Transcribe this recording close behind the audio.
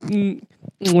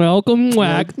Welcome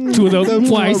back to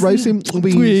the Rice and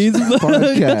Beans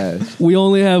podcast. We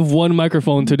only have one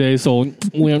microphone today, so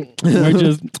we're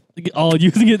just all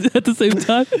using it at the same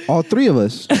time. All three of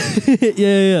us.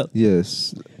 Yeah.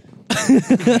 Yes.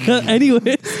 Anyway,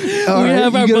 we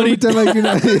have our buddy. Like you're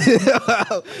not.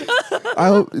 I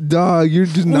hope, dog, you're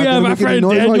just not going to make any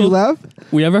noise while you laugh.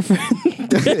 We have our friend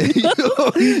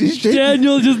Daniel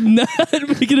just not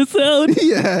making a sound.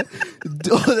 Yeah.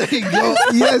 Oh, there you go.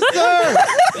 Yes, sir.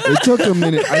 It took a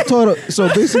minute. I told him.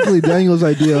 So basically, Daniel's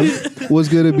idea was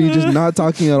going to be just not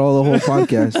talking at all the whole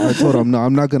podcast. I told him, no,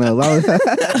 I'm not going to allow that.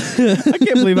 I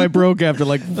can't believe I broke after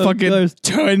like fucking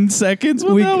 10 seconds.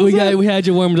 We had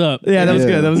you warmed up. Yeah, that was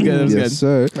good. That was good. That was yes,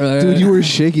 good. Sir. Dude, you were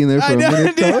shaking there for a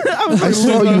minute. I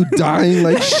saw you dying,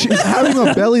 like having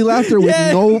a belly laughter with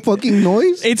no fucking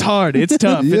noise. It's hard. It's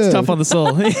tough. Yeah. It's tough on the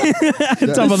soul.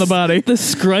 Tough on the body. The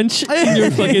scrunch in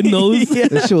your fucking nose. Yeah.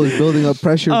 That shit was building up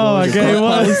pressure. Oh, okay.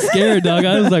 I was scared, dog.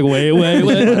 I was like, wait.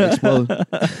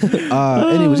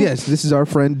 Anyways, yes, this is our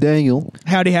friend Daniel.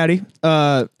 Howdy.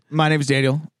 My name is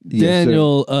Daniel. Yes,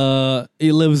 Daniel,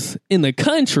 he lives in the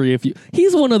country.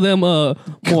 He's one of them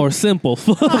more simple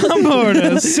folks. I'm more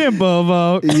than simple,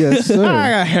 folk. Yes, sir.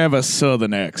 I have a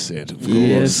southern accent, of course.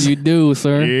 Yes, you do,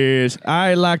 sir. Yes.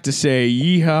 I like to say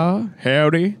yeehaw,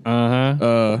 howdy,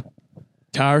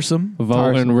 tiresome.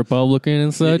 Voting Republican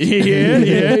and such.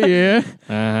 Yeah.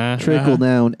 Trickle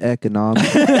down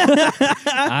economics.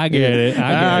 I get it.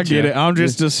 I get it. I'm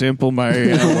just a simple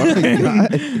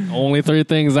man. Only three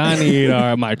things I need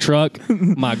are my truck,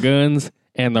 my guns,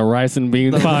 and the Rice and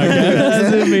Beans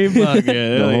podcast.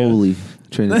 The holy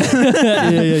trinity.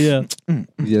 Yeah.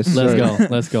 Yes, sir.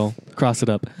 Let's go. Cross it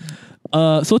up.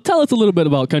 So tell us a little bit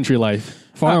about country life,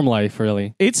 farm life,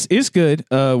 really. It's good.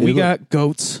 We got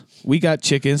goats. We got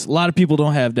chickens. A lot of people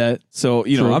don't have that. So,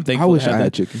 I'm thankful I wish to have I that.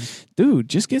 had chickens. Dude,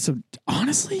 just get some.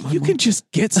 Honestly, you can just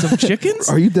get some chickens.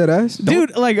 Are you dead ass?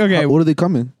 Dude, like, okay. What do they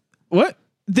come in? What?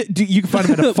 You can find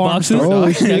them at a farm Boxes? store. Oh,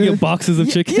 You gotta get boxes of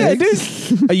chickens. Yeah,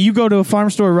 dude. You go to a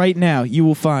farm store right now, you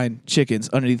will find chickens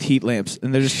underneath heat lamps,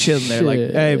 and they're just chilling there like,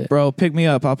 hey, bro, pick me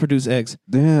up. I'll produce eggs.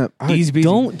 Damn. Easy peasy.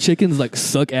 Don't chickens like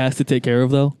suck ass to take care of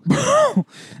though?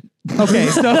 Okay,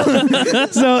 so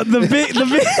the big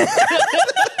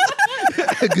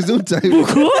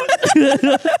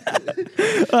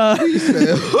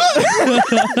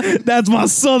that's my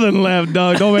southern laugh,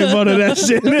 dog. Don't make fun of that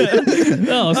shit.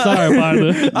 Oh, sorry,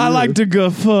 partner. I like to go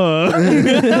fuck.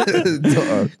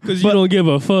 Because you don't give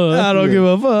a fuck. I don't give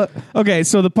a fuck. Okay,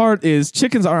 so the part is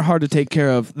chickens aren't hard to take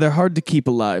care of. They're hard to keep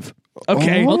alive.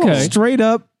 Okay. Oh. Okay. Straight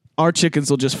up, our chickens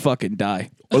will just fucking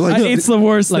die. Like- It's the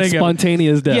worst Like thing.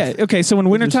 spontaneous death. Yeah. Okay. So in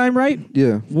wintertime, right?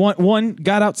 Yeah. One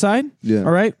got outside. Yeah.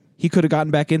 All right. He could have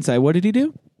gotten back inside. What did he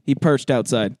do? He perched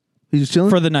outside He's just chilling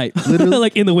for the night. Literally.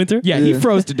 Like in the winter? Yeah, he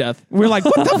froze to death. We're like,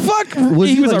 what the fuck? Was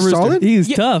he was like our rooster. solid? He's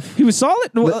Yeah, tough. He was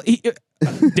solid. Well, he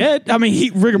dead. I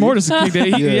mean, rigor mortis kicked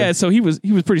in. Yeah. So he was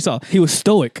pretty solid. He was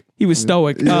stoic. He was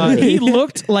stoic. He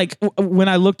looked like when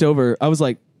I looked over, I was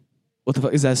like, what the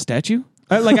fuck? Is that a statue?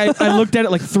 I looked at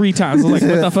it like 3 times. I was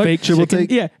like, what the fuck? Fake Triple chicken.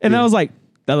 take? Yeah. And I was like,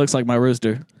 that looks like my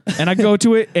rooster. And I go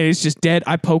to it and it's just dead.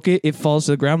 I poke it. It falls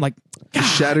to the ground. I'm like, God,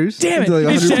 shatters. damn it. Into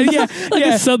like It 100 yeah. Like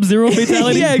a Sub-Zero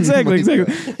fatality. Yeah, exactly. Oh my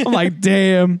Exactly. I'm like,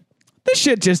 damn. This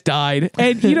shit just died.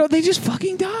 And, they just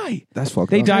fucking die. That's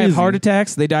fucked They up. die of Crazy. heart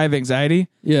attacks. They die of anxiety.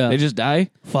 Yeah. They just die.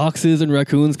 Foxes and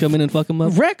raccoons come in and fuck them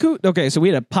up. Raccoon. Okay, so we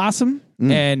had a possum.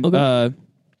 And Okay.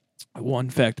 one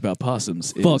fact about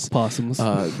possums is... Fuck possums.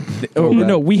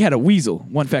 no, we had a weasel.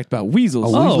 One fact about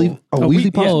weasels. A Weasley we-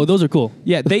 possum Oh, those are cool.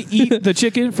 Yeah, they eat the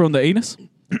chicken from the anus.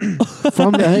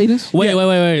 from the anus.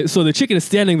 Wait. So the chicken is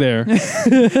standing there.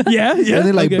 Yeah. And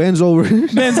then like Okay. bends over.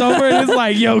 Bends over and is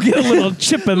like, yo, get a little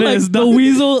chip of Like this. the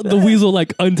weasel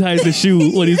like unties the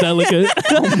shoe when he's not looking.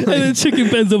 And the chicken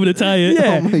bends over to tie it.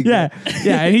 Yeah, Oh my yeah,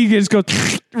 yeah, and he just goes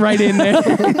right in there.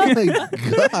 Oh my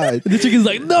god. The chicken's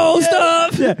like, no,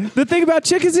 stop. Yeah. The thing about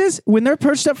chickens is when they're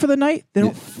perched up for the night, they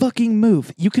don't fucking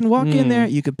move. You can walk in there,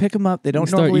 you can pick them up. They don't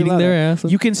start normally eating allow their that.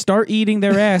 ass. You can start eating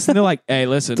their ass, and they're like, "Hey,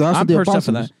 listen, So that's I'm what the perched up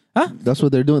for that." opossums- Huh? That's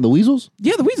what they're doing. The weasels?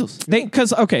 Yeah, the weasels.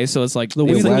 Because so it's like it's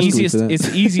weasels. the Last week easiest. for that. It's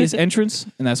the easiest entrance,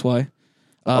 and that's why.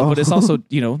 But it's also,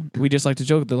 we just like to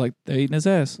joke. They're eating his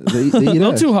ass. They eat A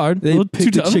little ass. too hard. a They little pick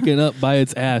too the tough. chicken up by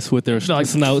its ass with their Like,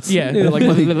 snouts. Yeah, they're like,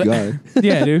 Oh my god.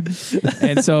 yeah, dude.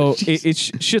 And so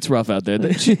shit's rough out there.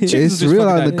 It's real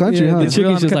out in the country, huh? The It's real chicken's out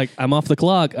in the just like, I'm off the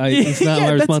clock. It's not my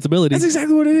that's- responsibility. That's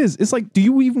exactly what it is. It's like, do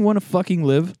you even want to fucking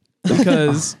live?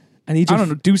 Because I need I your don't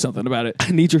know, do something about it.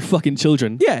 I need your fucking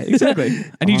children. Yeah, exactly.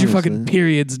 I need your fucking Honestly.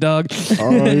 periods, dog.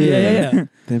 Oh yeah. Yeah.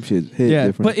 Them shit hit Yeah,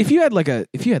 different. but if you had like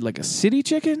a city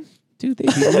chicken, Dude, they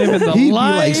be living the He'd be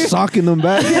life. like socking them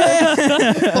back.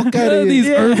 Fuck out of These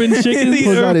here. urban chickens. These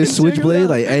Pulls out his urban switchblade,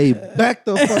 like, hey, back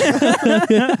the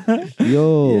fuck.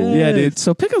 Yo. Yeah, dude.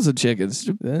 So pickles and chickens.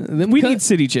 We need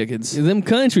city chickens. Them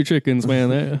country chickens, man.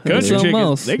 They're Country something chickens.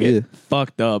 else. They get Yeah.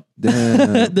 fucked up.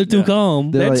 Damn. They're too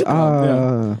calm. They're That's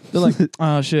like, They're like,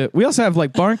 oh shit. We also have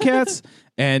like barn cats,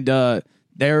 and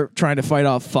they're trying to fight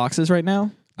off foxes right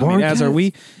now. I mean, Barn as are cats?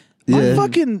 we. My Yeah.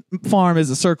 fucking farm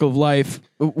is a circle of life.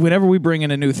 Whenever we bring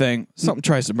in a new thing, something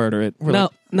tries to murder it. We're Now,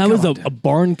 like, is God. a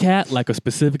barn cat like a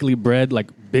specifically bred, like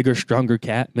bigger, stronger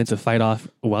cat meant to fight off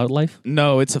wildlife?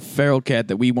 No, it's a feral cat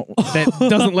that we won't, that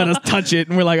doesn't let us touch it,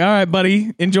 and we're like, all right,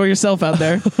 buddy, enjoy yourself out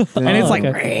there. And it's like,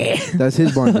 That's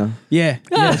his barn now. yeah,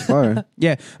 Fire.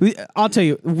 yeah. I'll tell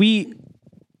you, we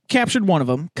captured one of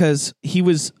them because he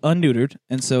was unneutered,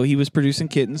 and so he was producing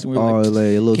kittens. And we were Oh, like, like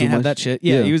a little can't too have much? that shit.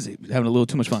 Yeah, Yeah. he was having a little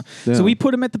too much fun. Yeah. So we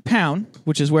put him at the pound,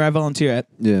 which is where I volunteer at.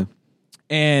 Yeah.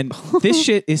 And this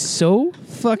shit is so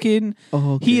fucking.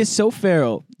 Oh, okay. He is so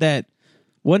feral that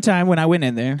one time when I went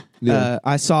in there, Yeah.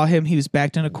 I saw him. He was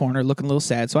backed in a corner, looking a little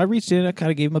sad. So I reached in. I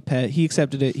kind of gave him a pet. He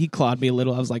accepted it. He clawed me a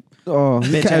little. I was like, Oh,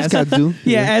 Bitch as ass. cats do.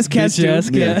 yeah, as cats do. Bitch-ass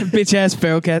Yeah, cat. bitch ass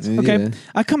feral cats. Okay, Yeah.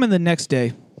 I come in the next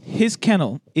day. His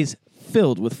kennel is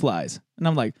filled with flies, and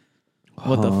I'm like,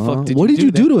 "What the fuck did What you did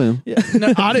you do to him? Yeah,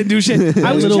 no, I didn't do shit.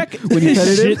 I was Little checking. when you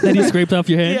petted shit that he scraped off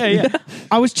your hand. Yeah, yeah.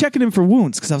 I was checking him for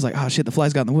wounds because I was like, "Oh shit, the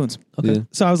flies got in the wounds." Okay, Yeah.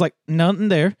 so I was like, "Nothing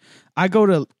there." I go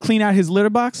to clean out his litter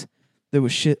box. There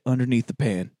was shit underneath the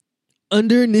pan.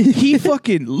 Underneath. He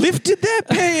fucking lifted that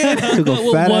pan, Took a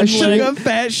fat One ass leg. took shit, a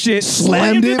fat shit,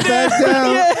 slammed it back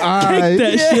down. Yeah, Aight.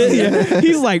 that shit. Yeah.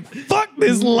 He's like, "Fuck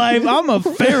this life. I'm a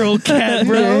feral cat,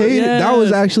 bro." Yeah, Yes. that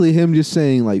was actually him just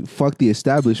saying like "fuck the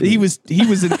establishment." He was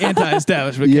an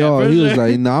anti-establishment cat. yo, for he was sure.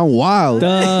 like, "Nah, I'm wild.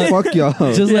 Duh. Fuck y'all."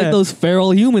 Just Yeah. like those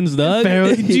feral humans, dog.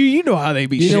 feral. Dude, you know how they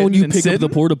be. You know when shitting you and pick up the sitting?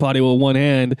 porta potty with one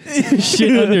hand,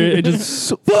 shit under it, and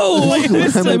just boom,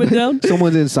 slam it down.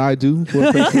 Someone's inside too.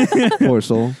 Poor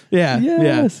soul. Yeah, yeah.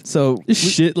 Yes. So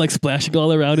Shit like splashing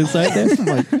all around inside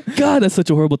there. God, that's such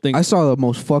a horrible thing. I saw the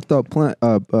most fucked up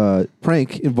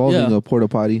prank involving Yeah. a porta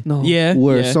potty. no. yeah,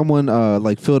 Where yeah. someone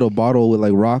like filled a bottle with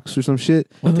like rocks or some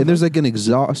shit, and there's like an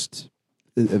exhaust.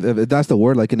 If that's the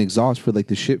word, like an exhaust for like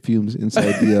the shit fumes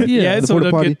inside the yeah, the so porta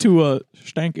it don't potty. get too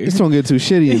stanky. This don't get too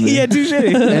shitty in there. Yeah, too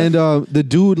shitty. And the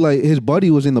dude, like his buddy,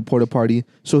 was in the porta potty,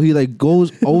 so he like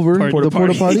goes over Porta the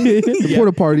porta potty. potty, the Yeah.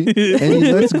 porta potty, and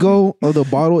he lets go of the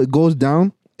bottle. It goes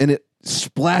down, and it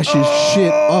splashes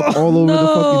shit up all over the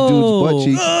fucking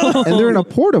dude's butt cheek. And they're in a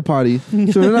porta potty,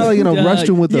 so they're not like in a God.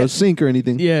 restroom with Yeah. a sink or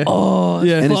anything. Yeah. Oh,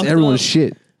 Yeah. And it's fucked everyone's up.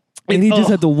 shit. And he just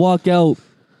had to walk out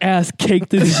ass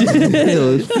caked and shit.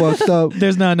 Yo, it's fucked up.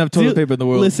 There's not enough toilet paper in the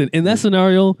world. Listen, in that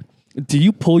scenario, do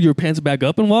you pull your pants back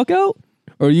up and walk out,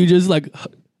 or you just like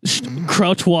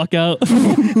crouch walk out,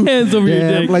 hands over your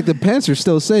Yeah, dick? like the pants are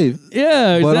still safe,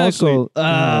 Yeah, but exactly.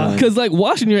 also, Because like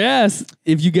washing your ass,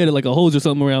 if you get it like a hose or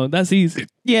something around, that's easy.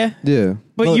 Yeah. yeah.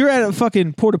 But you're at a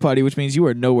fucking porta potty, which means you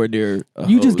are nowhere near.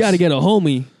 You just got to get a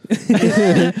homie.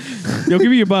 Yo,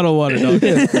 give me your bottle of water, dog.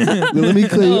 Let me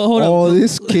clean hold up. all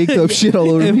this caked up shit all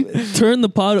over me. Turn the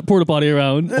porta potty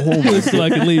around so I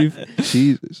can leave.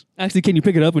 Jesus. Actually, can you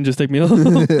pick it up and just take me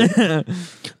home?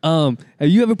 Have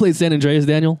you ever played San Andreas,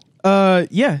 Daniel?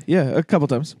 Yeah, a couple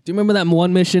times. Do you remember that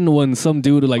one mission when some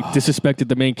dude like disrespected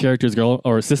the main character's girl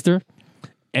or sister,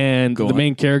 and Go the on.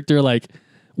 main character like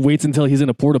waits until he's in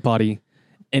a porta potty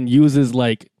and uses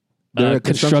like They're a a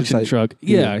construction construction site. truck.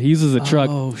 Yeah. Yeah, he uses a truck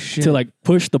Oh, shit. to like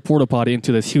push the porta potty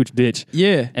into this huge ditch,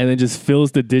 Yeah. and then just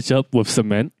fills the ditch up with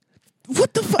cement.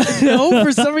 What the fuck? No,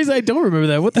 for some reason I don't remember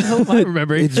that. What the hell am I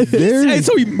remembering? It's very-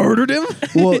 So he murdered him?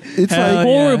 Well, it's Hell like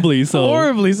yeah. Horribly so.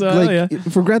 Horribly so. like yeah.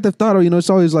 for Grand Theft Auto, you know, it's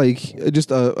always like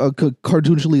just a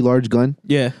cartoonishly large gun,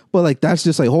 Yeah. but like that's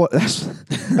just like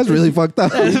that's really fucked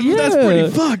up. That's pretty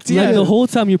fucked. Yeah. Like the whole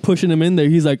time you're pushing him in there,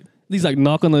 he's like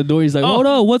knock on the door. He's like, Oh. "Oh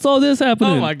no, what's all this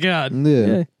happening?" Oh my god. Yeah.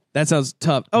 Yeah. That sounds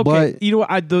tough. Okay, But- you know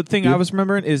what? The thing Yeah. I was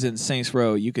remembering is in Saints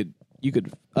Row, you could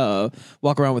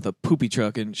walk around with a poopy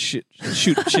truck and shoot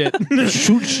shit. Shoot I the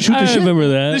shit. remember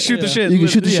that. Just shoot the Yeah. shit. You can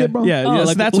shoot the yeah. shit, bro? Yeah, Oh, yes,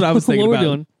 like that's what I was thinking what we're about.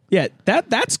 doing. Yeah,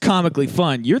 that's comically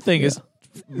fun. Your thing is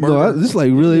No, this is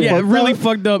like really yeah, fucked really up.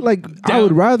 fucked up. Like I down.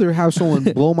 would rather have someone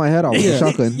blow my head off with a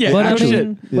shotgun. Yeah, But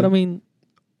actually. I mean,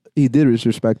 He did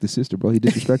disrespect his sister, bro. He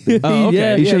disrespected. Oh, okay.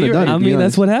 yeah, He shouldn't have you're done right. it. I to be mean, honest.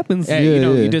 that's what happens. Hey, Yeah, you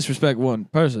know, yeah. you disrespect one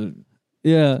person,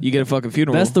 Yeah, you get a fucking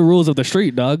funeral. that's the rules of the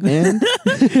street, dog. And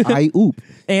I oop.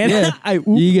 and Yeah. I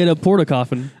You get a porta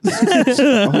coffin,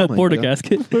 Oh my porta God.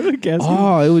 casket.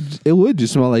 Oh, it would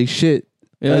just smell like shit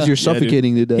Yeah. as you're Yeah, dude.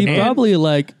 suffocating to death. He And- probably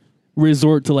like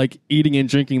resort to like eating and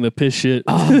drinking the piss shit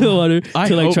water I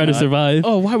to like hope try to not. survive.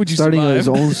 Oh, why would you Starting survive?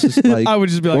 his own like I would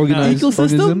just be like, organized Ecosystem?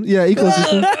 organism. Yeah,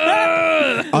 ecosystem.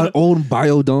 Our own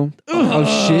biodome of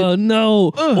shit. Oh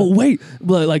no! Oh wait,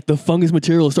 but like the fungus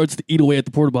material starts to eat away at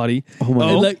the porta potty. Oh my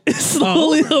And god. like it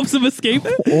slowly helps him escape.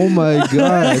 Oh my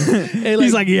god. And,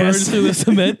 He's like, yes. burns through the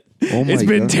cement. Oh my It's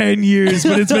been god. 10 years,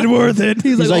 but it's been worth it.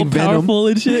 He's like all like Venom. powerful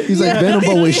and shit. He's like Venom,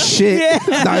 but with shit.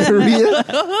 Diarrhea.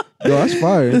 Yo, that's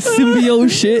fire. symbiote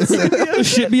shit,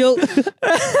 shitbiote.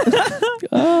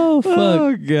 Oh fuck!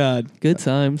 Oh, God. Good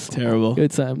times, Terrible.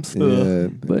 good times. Yeah.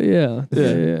 But yeah.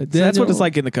 So that's what it's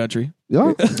like in the country.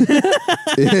 Yeah.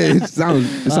 It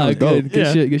sounds dope. good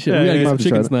Yeah. shit, good shit. Yeah, We gotta yeah, get Have some to try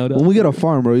chickens that. now. When Though. we get a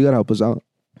farm, bro, you gotta help us out.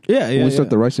 Yeah, When we start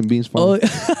the rice and beans Oh, farm.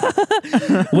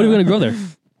 what are we gonna grow there?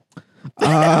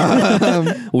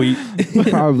 Wheat.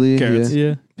 Probably. Carrots.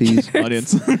 Yeah. Yeah, Peas.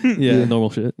 Audience. yeah, normal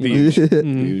shit. you know.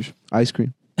 Huge. Ice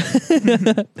cream.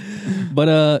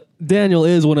 But Daniel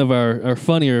is one of our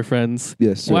funnier friends.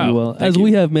 Yes. Sir. Wow. Well, thank as you.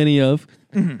 we have many of,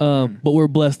 but we're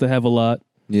blessed to have a lot.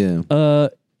 Yeah.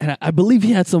 And I believe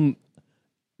he had some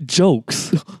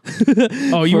jokes.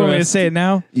 Oh, you For want me to us. say it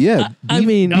now? Yeah. I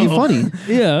mean, be funny.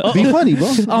 yeah. Be funny,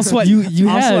 bro. I'll sweat. You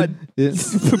I'll had Yeah.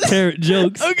 prepared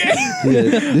jokes. Okay. Yeah.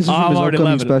 This is I'm from his already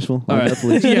upcoming laughing. special. All on right.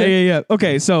 Netflix. Yeah.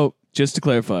 Okay, so just to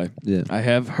clarify, Yeah. I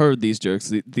have heard these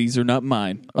jokes. These are not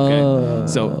mine. Okay.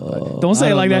 So don't I say it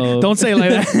don't like know. that. Don't say it like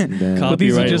that. Damn. But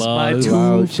these are Copyright just my laws. two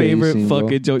Cloud favorite chasing, bro.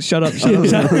 fucking jokes. Shut up. go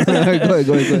ahead.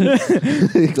 Go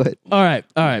ahead. Go ahead. All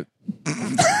right.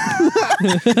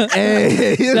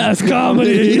 Hey, That's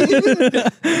comedy. Go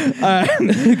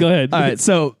ahead. All right.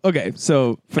 So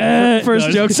for the first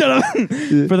no, joke, shut up.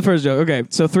 For the first joke, okay.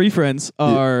 So three friends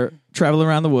are traveling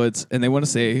around the woods, and they want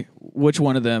to say which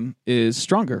one of them is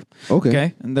stronger.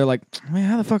 Okay. And they're like, man,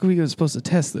 how the fuck are we supposed to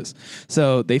test this?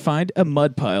 So they find a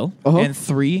mud pile and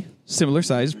three similar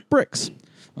sized bricks.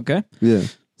 Okay. Yeah.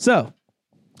 So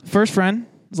first friend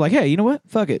is like, hey, you know what?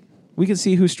 Fuck it. We can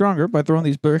see who's stronger by throwing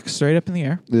these bricks straight up in the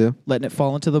air, Yeah. letting it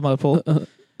fall into the mud hole.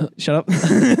 Shut up.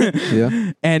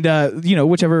 Yeah. And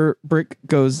whichever brick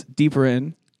goes deeper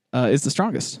in is the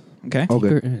strongest. Okay.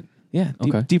 Okay. Yeah.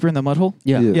 Okay. Deeper in the mud hole.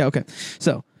 Yeah. Yeah. Yeah. Okay.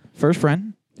 So first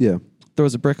friend Yeah.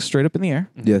 throws a brick straight up in the air.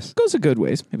 Yes. Goes a good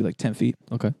ways, maybe like 10 feet.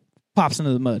 Okay. Pops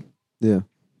into the mud. Yeah.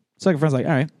 Second friend's like,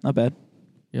 all right, not bad.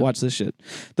 Yep. Watch this shit.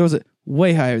 Throws it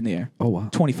way higher in the air. Oh wow.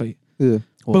 20 feet. Yeah.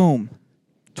 Whoa. Boom.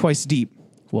 Twice deep.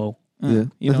 Whoa. Yeah.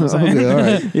 You know what I'm saying? Okay, all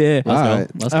right. Yeah. Let's All go.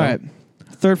 right. Let's All go. right.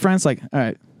 Third friend's like, all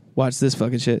right, watch this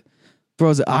fucking shit.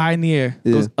 Throws it high in the air.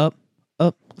 Yeah. Goes up,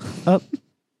 up, up.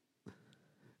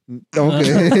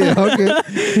 Okay.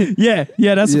 Okay. Yeah.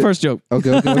 Yeah, that's the Yeah. first joke.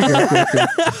 Okay. Okay. Okay.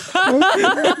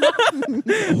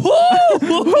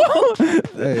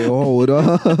 Hey, hold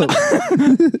up.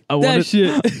 I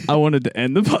wanted to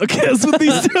end the podcast with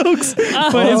these jokes.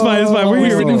 But it's fine. It's fine. We're Oh.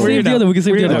 here. We can We're save here the now. other. We can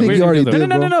save We're the here other. now. I think you already No, did, no,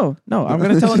 no, bro. no, no. I'm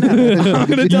going to tell it now. I'm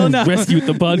going to tell it now. Rescue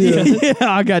the podcast.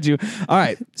 Yeah, I got you. All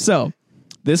right. So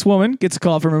this woman gets a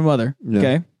call from her mother. Yeah.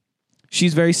 Okay.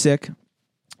 She's very sick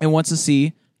and wants to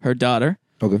see her daughter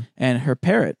Okay. and her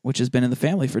parrot, which has been in the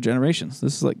family for generations.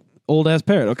 This is like old ass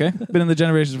parrot, okay? Been in the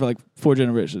generations for like 4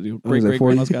 generations. Your What is that, great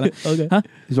grandma's 40? got it. Okay. Huh?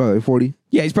 He's probably like 40.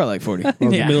 Yeah, he's probably like 40.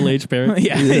 yeah. Middle-aged parent.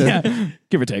 yeah.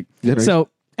 Give or take. Yeah, right. So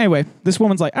anyway, this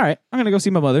woman's like, all right, I'm going to go see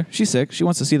my mother. She's sick. She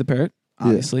wants to see the parrot. Yeah.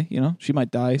 Obviously, she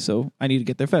might die, so I need to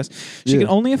get there fast. She Yeah. can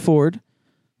only afford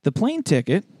the plane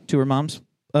ticket to her mom's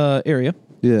area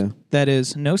Yeah. that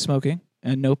is no smoking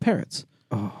and no parrots.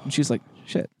 Oh. And she's like,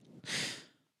 shit,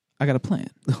 I got a plan.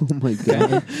 Oh my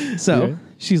god. So Yeah.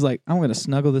 she's like, I'm going to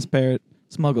snuggle this parrot,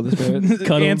 smuggle this parrot,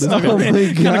 Cuddle and this snuggle parrot. him, Oh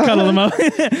my kind of God. cuddle him up.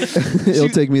 It'll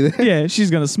take me there. Yeah,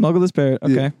 she's going to smuggle this parrot.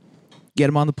 Okay. Yeah. Get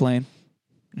him on the plane.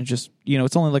 And just,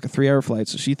 it's only like a 3-hour flight,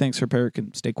 so she thinks her parrot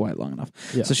can stay quiet long enough.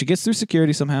 Yeah. So she gets through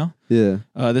security somehow. Yeah.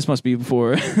 This must be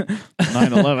before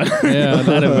 9/11. Yeah,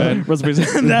 that event.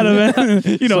 That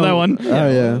event. You know that one.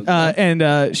 Oh yeah.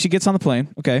 And she gets on the plane.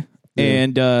 Okay. Yeah.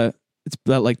 And it's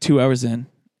about like 2 hours in,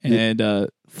 and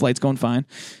flight's going fine.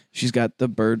 She's got the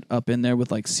bird up in there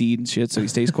with like seed and shit, so he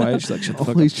stays quiet. She's like, shut the Oh,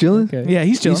 fuck up. he's chilling. Okay. Yeah,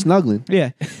 he's chilling. He's snuggling. Yeah.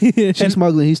 She's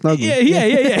smuggling. He's snuggling. Yeah.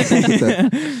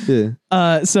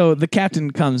 Yeah. So the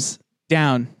captain comes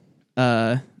down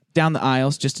the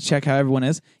aisles just to check how everyone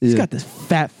is. He's Yeah. got this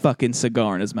fat fucking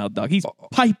cigar in his mouth, dog. He's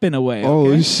piping away. Oh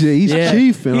okay? shit. He's Yeah.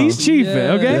 chiefing. He's huh? chiefing,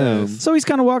 Yeah. okay? Damn. So he's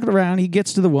kind of walking around. He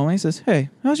gets to the woman. He says, hey,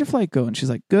 how's your flight going? She's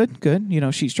like, good.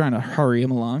 She's trying to hurry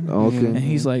him along. Okay. And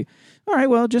he's like, all right,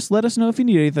 well, just let us know if you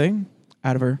need anything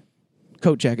out of her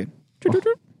coat jacket.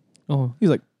 Oh. He's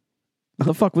like,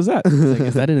 the fuck was that? Like,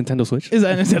 is that a Nintendo Switch? Is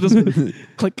that Nintendo Switch?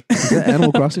 Click. Is that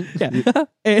Animal Crossing? Yeah.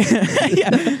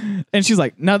 Yeah. And she's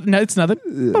like, no, it's nothing.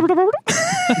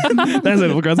 That's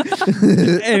Animal Crossing.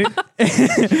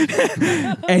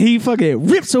 And he fucking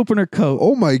rips open her coat.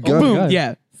 Oh my god. Boom. God.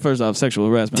 Yeah. First off, sexual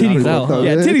harassment. Titties I out. don't know.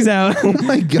 Yeah, titties out. Oh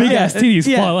my god. Big ass titties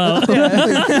Yeah. fall out.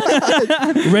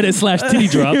 Reddit/titty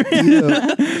drop.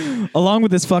 Yeah. Along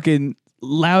with this fucking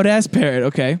loud ass parrot,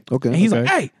 okay? Okay. And he's Okay. like,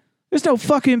 hey, there's no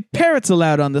fucking parrots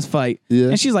allowed on this flight. Yeah.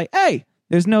 And she's like, hey,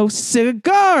 there's no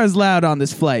cigars allowed on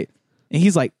this flight. And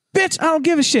he's like, bitch, I don't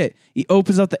give a shit. He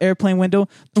opens up the airplane window,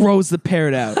 throws the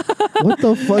parrot out. What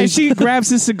the fuck? And she grabs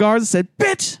his cigars and said,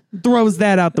 bitch, throws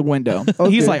that out the window.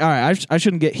 He's like, all right, I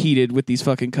shouldn't get heated with these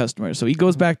fucking customers. So he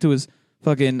goes back to his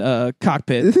fucking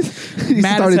cockpit. he mad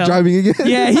as started hell. driving again.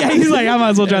 Yeah, he's like, I might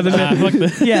as well drive the Fuck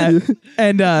this. Yeah.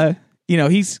 And,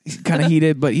 he's kind of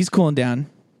heated, but he's cooling down.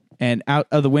 And out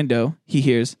of the window, he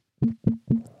hears,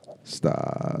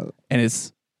 Stop. and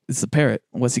it's the parrot.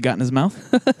 What's he got in his mouth?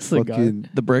 Cigar. Fucking.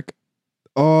 The brick.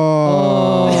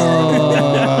 Oh.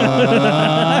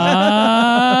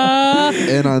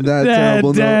 And on that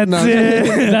terrible note. That's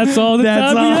it. That's all the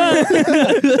That's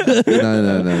time you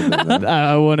No. No.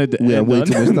 I wanted to We have end way on-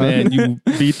 too much time. Man, you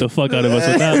beat the fuck out of us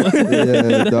with that one.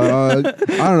 Yeah, dog. I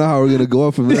don't know how we're gonna go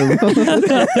up from there, bro.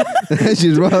 That's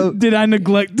just rough. Did I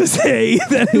neglect to say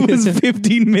that it was a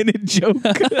 15-minute joke?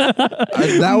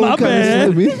 That My one kind bad.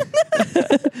 of slipped me.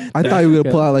 I thought you were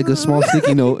gonna pull out like a small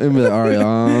sticky note and be like, all right,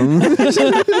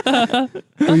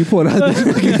 when you pull out this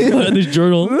fucking This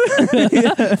journal,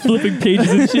 flipping pages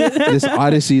and shit. this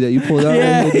Odyssey that you pulled out.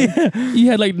 yeah, You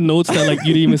had like notes that like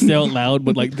you didn't even say out loud,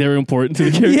 but like they're important to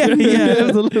the character. yeah,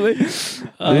 absolutely.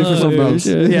 Ready for something else.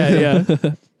 shit. Yeah.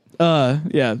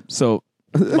 So,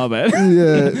 my bad.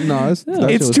 Yeah, no, that shit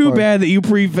It's was too fire. bad that you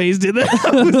prefaced it.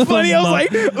 That was funny. I was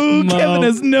like, ooh, Kevin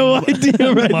has no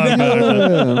idea right My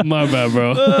now. bad. My bad,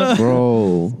 bro.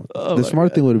 Bro. The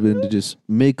smart thing would have been to just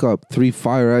make up 3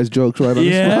 fire ass jokes right on the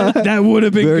Yeah, spot. that would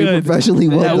have been Very good. professionally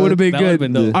well That done. would have been That good. would've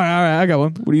been dope. All right, I got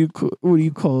one. What do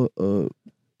you call a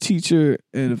teacher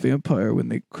and a vampire when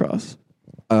they cross?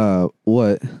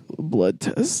 What? Blood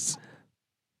tests.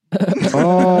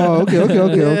 Oh,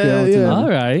 okay. Yeah. All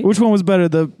right. Which one was better,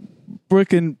 the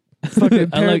brick and fucking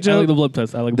I parrot like joke? the blood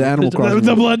test. I like The Animal Crossing.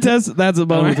 The blood test? That's a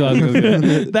bummer. Animal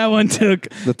Crossing, That one took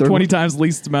The third 20 one? times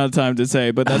least amount of time to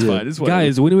say, but that's Yeah. fine. It's whatever.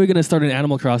 Guys, when are we gonna start an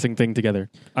Animal Crossing thing together?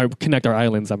 Or connect our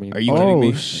islands? I mean, Are you kidding Oh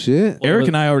me? shit, Eric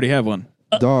and I already have one.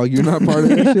 dog! You're not part of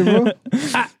that shit, bro.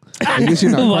 I guess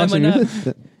you're not Why am I crossing not?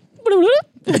 it.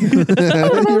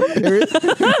 You're a parrot.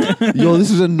 Yo, this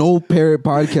is a no parrot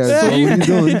podcast. So what are you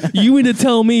doing? You mean to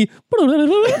tell me? Well,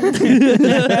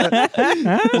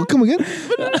 come again.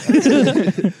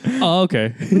 Oh,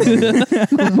 okay. Oh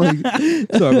my God.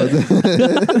 Sorry about that.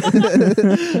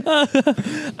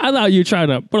 I thought you were trying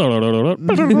to.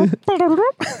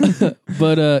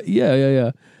 But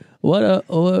yeah.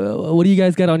 What do you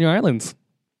guys got on your islands?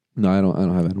 No, I don't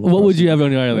have Animal What would Crossing. you have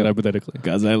on your island, hypothetically?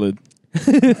 God's Island.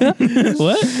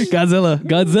 What? Godzilla.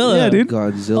 Godzilla. Yeah, dude.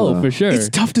 Godzilla. Oh, for sure. It's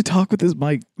tough to talk with this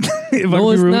mic. If No,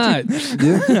 I it's can be real not. with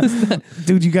you. Yeah.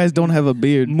 Dude, you guys don't have a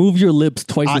beard. Move your lips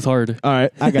twice as hard. All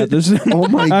right, I got this. Oh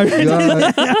my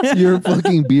God. Your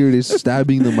fucking beard is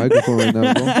stabbing the microphone right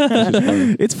now, bro. That's just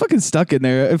funny. It's fucking stuck in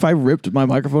there. If I ripped my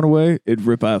microphone away, it'd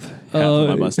rip off half of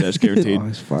my mustache, guaranteed. Oh,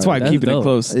 it's fire. That's why I'm That's keeping dope. it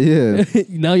close. Yeah.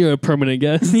 Now you're a permanent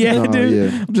guest. Yeah, Oh, dude.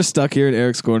 yeah. I'm just stuck here in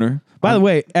Eric's corner. By the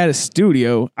way, at a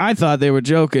studio, I thought they were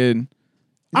joking.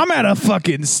 I'm at a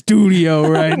fucking studio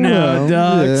right now, Well,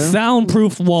 dog. yeah.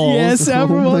 Soundproof walls. Yes, Oh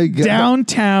my God.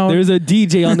 downtown. There's a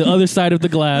DJ on the other side of the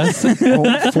glass.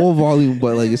 Full volume,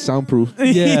 but like it's soundproof.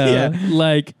 Yeah.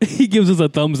 Like he gives us a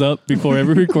thumbs up before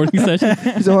every recording session.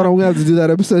 So hold on, we're gonna have to do that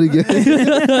episode again.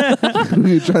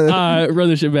 we can try that. Run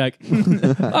the shit back.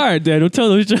 All right, Daniel, tell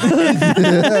those jokes.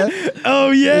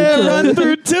 Oh yeah, run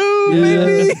through two, Yeah.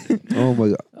 baby. Oh my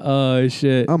God. Oh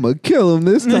shit. I'm gonna kill him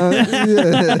this time.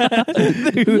 Yeah.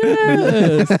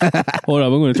 Yes. Hold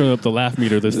on, I'm going to turn up the laugh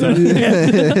meter this time.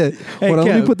 Hold on,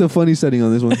 let me Kev. put the funny setting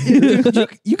on this one.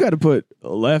 You got to put a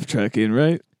laugh track in,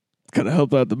 right? Kind of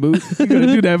help out the mood. You got to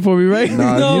do that for me, right?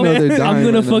 Nah, No, you know they're dying. I'm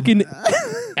gonna right now. fucking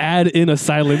add in a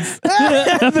silence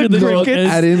after the No, joke ends.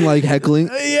 add in like heckling.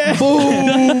 Yeah.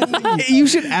 Boom. You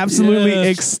should absolutely Yes.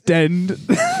 extend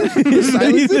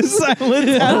the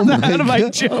silence Oh my out of my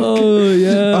God. joke. Oh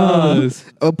yes.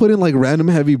 Put in like random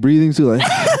heavy breathing too, like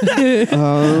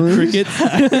Crickets.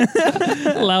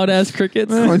 Loud ass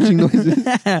crickets. crunching noises.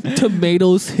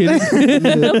 Tomatoes hitting.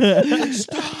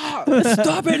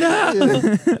 Stop it now.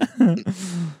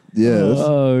 Yeah, that's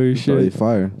Oh probably shit.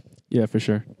 fire. Yeah, for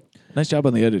sure. Nice job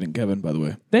on the editing, Kevin, by the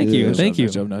way. Thank Yeah. you. Thank you.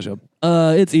 Nice job.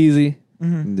 It's easy.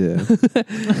 Yeah.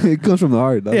 It comes from the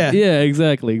heart, though. Yeah. Yeah,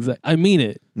 exactly. I mean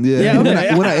it. Yeah. Yeah,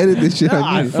 okay. When I edit this shit, Nah,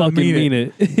 I I mean, fucking mean mean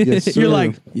it. Yes, sir. You're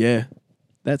like, yeah,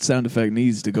 that sound effect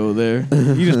needs to go there.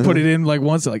 You just put it in like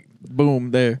once, like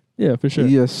boom, there. Yeah, for sure.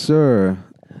 Yes, sir.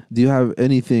 Do you have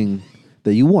anything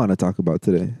that you want to talk about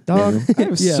today? Dog, Daniel? I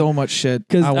have Yeah. so much shit.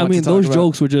 Because want to talk those about.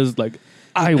 jokes were just like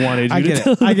I wanted you I to get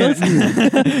tell. it. I get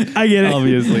it. I get it.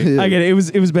 Obviously. I get it. It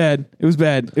was bad. It was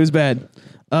bad. It was bad.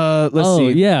 Let's Oh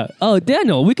see. yeah. Oh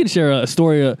Daniel, we can share a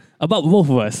story about both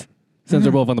of us since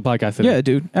we're both on the podcast today. Yeah,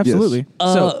 dude. Absolutely.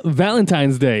 So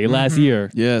Valentine's Day last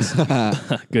year. yes.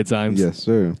 Good times. Yes,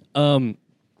 sir.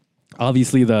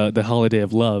 Obviously the holiday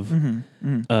of love.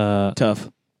 Tough.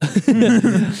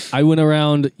 I went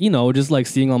around, just like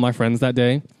seeing all my friends that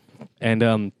day, and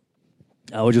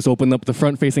I would just open up the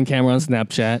front-facing camera on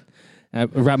Snapchat,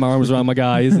 wrap my arms around my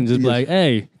guys, and just be like,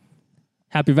 "Hey,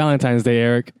 happy Valentine's Day,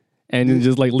 Eric," and then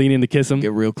just like lean in to kiss them.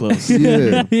 Get real close.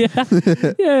 Yeah.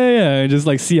 yeah, and just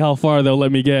like see how far they'll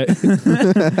let me get.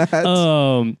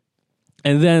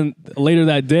 And then later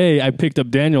that day, I picked up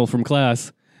Daniel from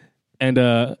class, and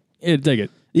take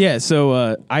it. Yeah.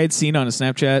 So I had seen on a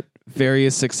Snapchat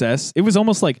various success. It was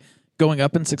almost like going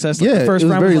up in success. Like Yeah, the first it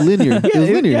was round very was like, linear. It was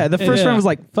linear. Yeah. The first Yeah. round was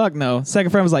like, fuck no.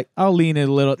 Second round was like, I'll lean in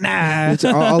a little. Nah.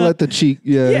 I'll let the cheek.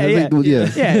 Yeah. Yeah.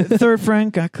 Yeah. Third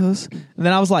friend got close. And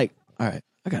then I was like, all right,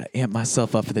 I gotta amp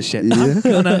myself up for this shit. Yeah. I'm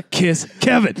gonna kiss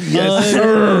Kevin.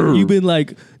 You've been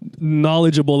like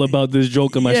knowledgeable about this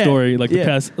joke in my Yeah, story like the yeah.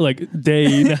 past like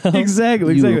day now.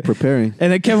 Exactly. You were Exactly. preparing.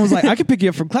 And then Kevin was like, I can pick you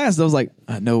up from class. And I was like,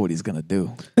 I know what he's gonna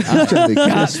do. I'm trying to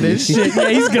Got kiss this me. shit. Yeah,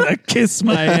 he's gonna kiss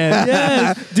my hand.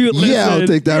 Yes, dude. Listen, Yeah, I'll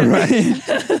take that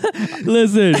right.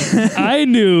 Listen, I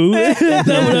knew that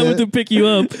when I went to pick you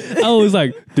up, I was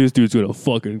like, this dude's gonna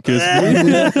fucking kiss me.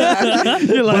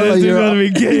 You're like, Well, this dude's you're- gonna be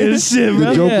gay as shit, The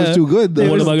bro. joke Yeah. was too good, though.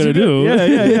 What am I gonna do?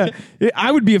 Yeah.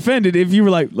 I would be offended if you were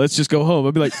like, let's just go home.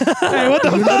 I'd be like, hey, what the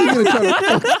You're not even gonna try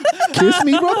to fuck kiss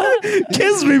me, bro?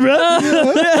 kiss me, bro.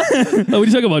 Oh, what are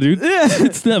you talking about, dude?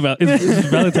 It's not it's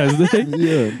Valentine's Day.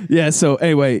 Yeah. Yeah, so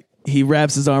anyway, he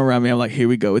wraps his arm around me. I'm like, here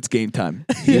we go. It's game time.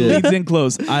 He Yeah. leans in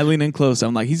close. I lean in close.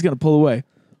 I'm like, he's going to pull away.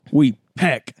 We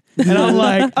peck. And I'm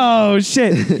like, oh,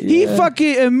 shit. He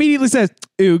fucking immediately says,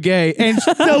 ew, gay, and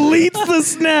deletes the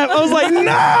snap. I was like, nah.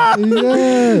 Yeah.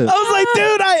 I was like,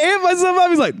 dude, I amped myself up.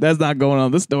 He's like, that's not going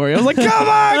on the story. I was like, come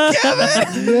on,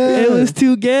 Kevin. It was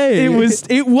too gay. It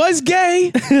was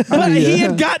gay, but he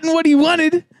had gotten what he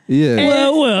wanted. Yeah.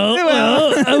 Well,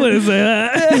 I wouldn't say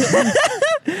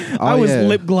that. I was yeah.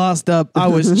 lip glossed up. I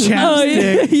was Oh,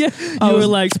 chapstick. yeah. You were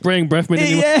like spraying breath mint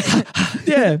in your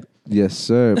Yeah. Yes,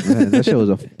 sir. Man, that shit was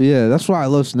yeah. That's why I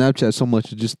love Snapchat so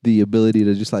much. Just the ability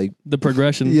to just like the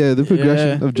progression. the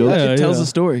progression of jokes. Yeah, It tells yeah. a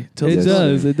story. Tells It a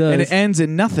does. story. It does. And it ends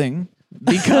in nothing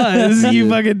because you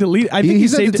fucking delete it. I think He you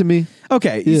sent saved it to me.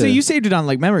 Okay. Yeah. So you saved it on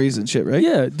like memories and shit, right?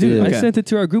 Yeah, dude. Yeah. I Okay. sent it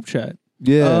to our group chat.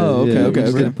 Yeah. Oh, okay, yeah, okay, we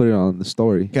just okay. didn't put it on the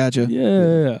story. Gotcha.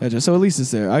 Yeah. Gotcha. So at least it's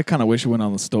there. I kind of wish it went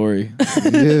on the story.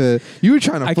 Yeah, you were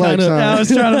trying to I flex. kinda- huh? I was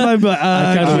trying to find, but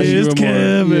I kind of wish you kiss were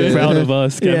more Kevin. proud of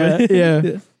us, Kevin.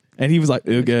 Yeah. And he was like,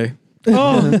 okay.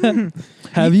 Oh,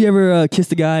 Have you ever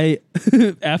kissed a guy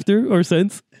after or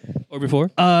since or before?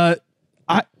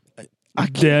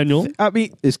 Daniel. I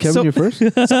mean, Is Kevin so- your first?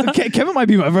 Kevin might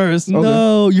be my first.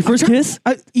 No, your first kiss?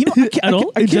 I At all?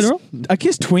 In kissed, general? I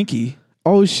kissed Twinkie,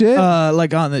 Oh shit!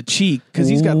 like on the cheek, because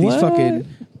he's got these What? fucking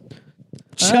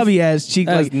chubby ass cheeks,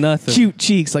 that's like nothing. cute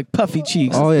cheeks, like puffy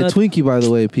cheeks. Oh yeah, Not- Twinkie. By the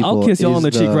way, people. I'll kiss y'all on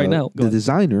is the cheek right now. Go The ahead.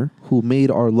 designer who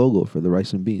made our logo for the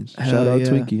rice and beans. Shout Hell out yeah.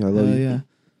 Twinkie. I love Hell you. Yeah.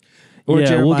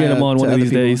 Yeah, we'll get him on to one of other these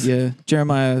people. days. Yeah,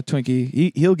 Jeremiah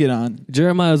Twinkie, he'll get on.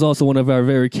 Jeremiah is also one of our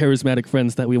very charismatic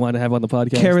friends that we want to have on the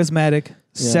podcast. Charismatic,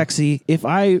 sexy. If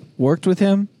I worked with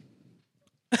him,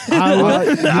 I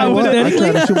would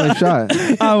try to shoot my shot.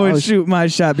 I would was- shoot my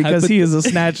shot because but- he is a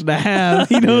snatch and a half.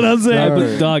 You know what I'm Yeah, saying?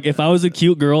 but dog, if I was a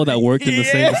cute girl that worked in the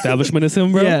same establishment as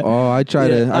him, bro, Yeah. Oh, I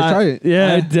tried it. I tried it.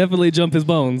 Yeah. I'd definitely jump his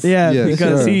bones. Yeah, Yes,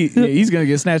 because sir. he's gonna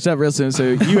get snatched up real soon. So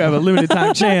you have a limited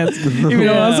time chance. You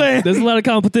know what I'm saying? There's a lot of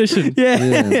competition.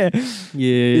 Yeah,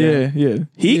 Yeah. Yeah.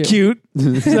 He Yeah. cute,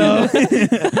 so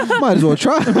Might as well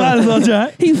try. might as well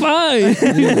try. He fine.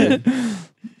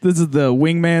 This is the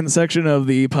wingman section of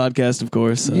the podcast, of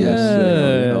course. So,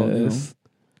 Yes. you know,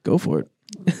 go for it.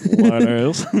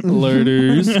 Learners.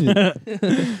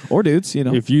 Or dudes, you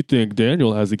know. If you think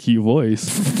Daniel has a cute voice,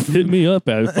 hit me up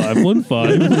at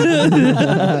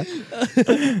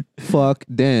 515. Fuck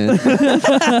Dan.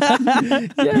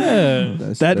 Yeah.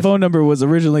 That phone number was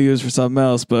originally used for something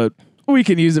else, but We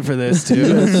can use it for this too.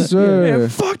 Yes, sir. Man,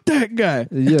 fuck that guy.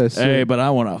 Yes. Sir. Hey, but I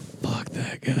want to fuck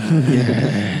that guy.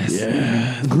 Yes.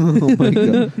 Yeah. Oh my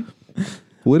god.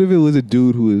 What if it was a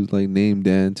dude who was like named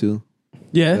Dan too?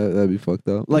 Yeah. That'd be fucked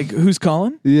up. Like, who's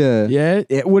calling? Yeah. Yeah.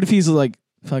 What if he's like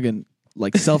fucking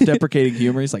like self-deprecating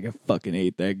humor? He's like, I fucking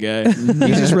hate that guy.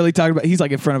 He's just really talking about. He's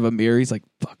like in front of a mirror. He's like,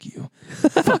 fuck you,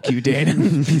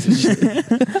 Dan. Piece of shit.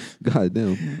 God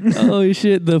damn. Oh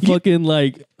shit! The fucking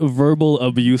like verbal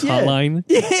abuse hotline.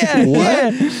 Yeah.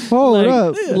 What? Yeah. Hold Like,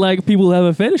 up. like people have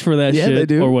a fetish for that Yeah, shit they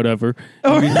do. or whatever.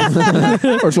 Or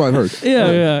so I've heard.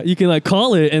 Yeah. You can like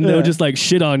call it and they'll just like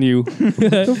shit on you. What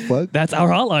the fuck? That's our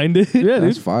hotline, dude. Yeah,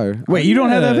 That's dude. fire. Wait, you don't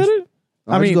have that Yes. fitted?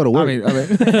 I just go to work.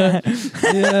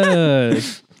 Yeah.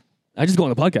 I just go on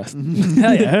the podcast.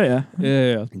 Hell yeah.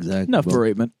 Yeah. Exactly. Enough bro.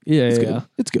 beratement. Yeah. It's Yeah. good.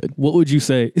 It's good. What would you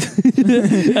say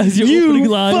as your opening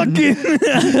line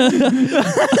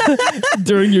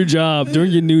during your job,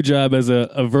 during your new job as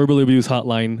a verbally abused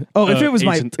hotline? Oh, if it was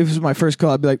agent? my first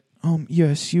call, I'd be like,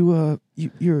 yes, you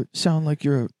sound like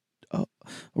you're a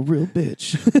real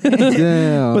bitch.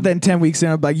 Damn. But then 10 weeks in,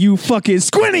 I'm like, you fucking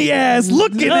squinty ass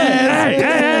looking ass.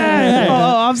 hey.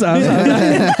 Oh, I'm sorry.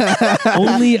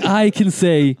 Only I can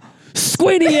say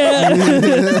squinty ass.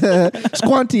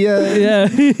 Squantia. Yeah,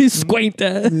 squaint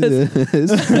ass.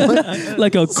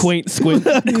 Like a quaint squint.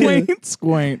 Quaint,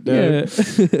 squaint, dude.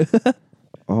 Yeah.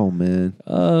 Oh man.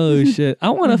 Oh shit! I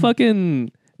want to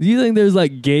fucking. Do you think there's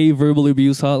like gay verbal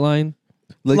abuse hotline?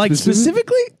 Like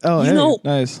specifically? Oh, You know-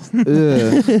 nice.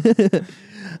 Yeah.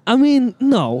 I mean,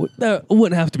 no, that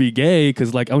wouldn't have to be gay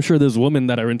because, like, I'm sure there's women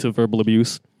that are into verbal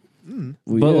abuse,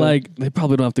 but like, they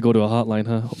probably don't have to go to a hotline,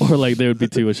 huh? Or like, they would be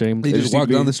too ashamed. They just walk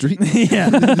down the street. Yeah.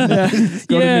 Yeah,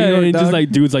 New York, and just dog.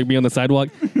 like dudes like me on the sidewalk.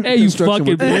 Hey, you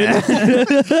Construction fucking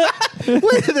bitch!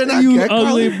 Wait, they're not You cat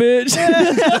ugly calling? bitch!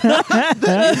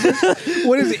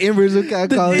 What is the inverse of cat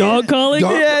calling? Dog calling?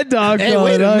 Dog- Yeah, dog. Hey, calling.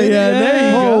 wait a Oh, minute. yeah, there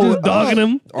you go. Just dogging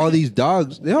him. All these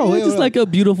dogs. Oh, It's just like a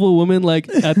beautiful woman, like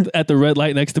at the red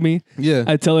light next to me. yeah.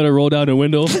 I tell her to roll down her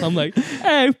window. I'm like,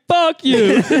 hey, fuck you.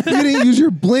 You didn't use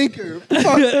your blinker.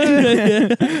 Fuck.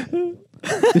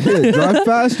 Yeah, drive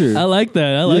faster. I like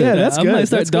that. I like Yeah, that. that's I good. might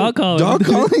start That's dog calling. Dog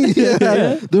calling?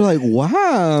 Yeah. They're like,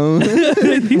 wow.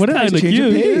 He's What a kind nice of change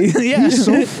of cute. pace. Yeah. He's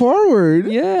so forward.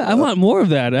 Yeah, I want more of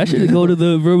that. I should go to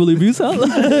the verbal abuse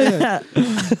hotline.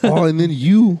 Oh, and then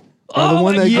you are the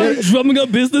one that I'm gets. drumming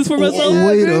up business for myself. Oh,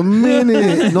 wait a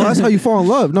minute. No, that's how you fall in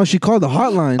love. No, she called the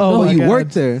hotline. Oh, Oh, my you God.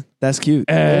 worked there. That's cute.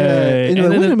 Hey. And you're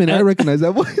And like, then wait a minute, I recognize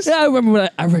that voice. Yeah, I remember when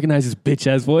I recognize his bitch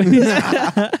ass voice.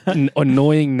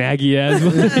 Annoying, naggy ass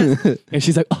voice. And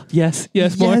she's like, oh, yes,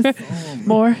 more.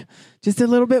 More. Just a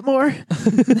little bit more.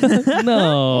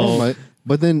 No. Oh my.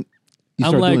 But then you I'm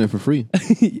start like- doing it for free.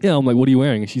 Yeah, I'm like, what are you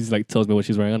wearing? And she's like, tells me what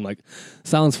she's wearing. I'm like,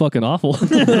 sounds fucking awful.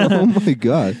 Oh my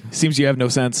God. Seems you have no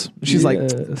sense. She's like,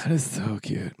 Yes. that is so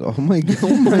cute. Oh my God.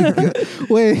 Oh my God.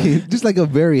 Wait, just like a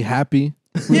very happy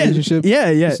relationship. Yeah.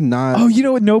 It's not. Oh, you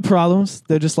know what? No problems.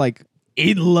 They're just like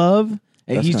in love,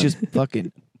 and That's he's not- just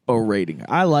fucking berating her.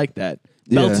 I like that.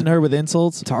 Yeah. Belting her with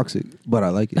insults. Toxic, but I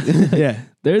like it. Yeah.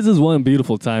 There's this one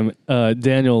beautiful time,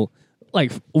 Daniel,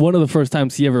 like one of the first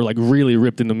times he ever like really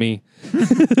ripped into me.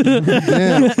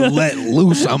 Damn, let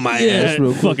loose on my ass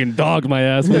real quick. Fucking dogged my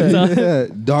ass one time. Yeah,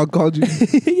 dog called you.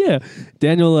 Yeah.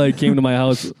 Daniel came to my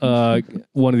house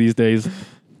one of these days,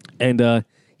 and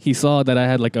he saw that I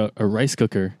had like a rice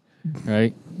cooker,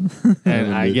 right?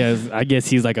 And I guess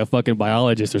he's like a fucking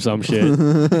biologist or some shit.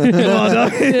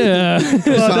 Yeah.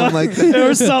 Something like that.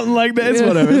 Or something like that. It's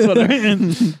whatever. It's whatever.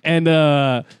 And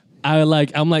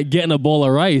I'm like getting a bowl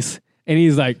of rice, and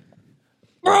he's like,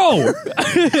 bro,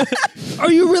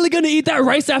 are you really gonna eat that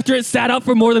rice after it sat out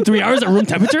for more than 3 hours at room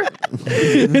temperature?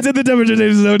 It's at the temperature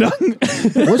table, so dog.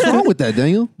 What's wrong with that,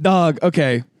 Daniel? Dog,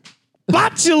 okay.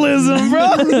 Botulism,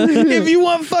 bro. If you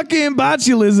want fucking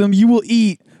botulism, you will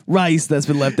eat rice that's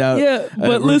been left out. Yeah, at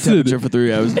but room listen. temperature for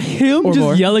 3 hours. Him Or just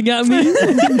more. yelling at me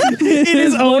In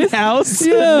his own house.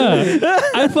 Yeah,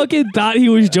 I fucking thought he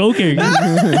was joking. No,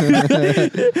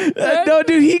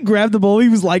 dude, he grabbed the bowl. He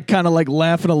was like kind of like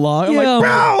laughing along. I'm Yeah. like,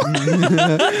 bro,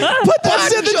 put that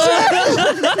shit in the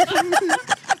trash.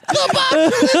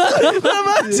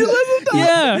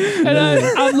 Yeah, and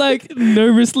I'm like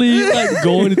nervously like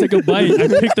going to take a bite. I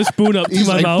picked the spoon up to He's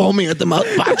my like mouth. foaming at the mouth.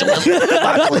 I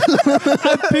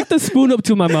picked the spoon up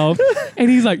to my mouth, and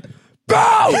he's like,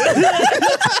 "Bro!"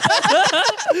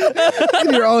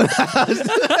 In your own house.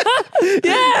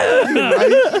 Yeah.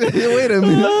 Right? Wait a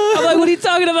minute. I'm like, "What are you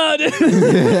talking about?"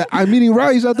 I'm eating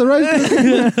rice out the rice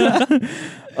cooker.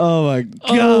 Oh my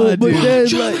Oh, god, but dude. then,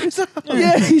 like,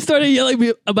 yeah, he started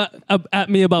yelling at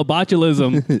me about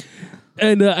botulism.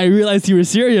 And I realized you were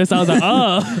serious. I was like,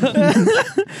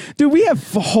 oh. Dude, we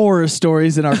have horror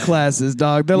stories in our classes,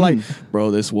 dog. They're like,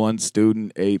 bro, this one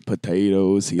student ate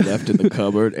potatoes he left in the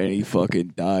cupboard and he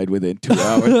fucking died within 2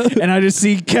 hours. And I just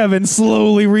see Kevin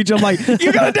slowly reach. I'm like,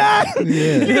 you're gonna die.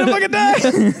 Yeah. You're gonna fucking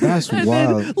die. That's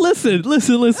wild. Listen.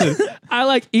 I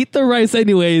like eat the rice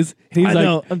anyways. And he's I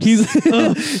know.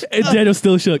 and Daniel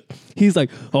still shook. He's like,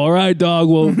 all right, dog.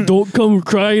 Well, don't come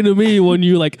crying to me when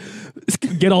you like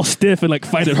get all stiff and like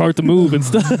find it hard to move and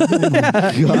stuff.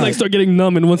 You like start getting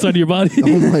numb in one side of your body.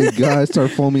 Oh my God, I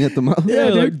start foaming at the mouth. Yeah,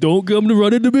 like don't come to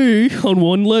run into me on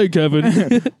one leg,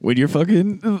 Kevin. When your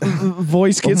fucking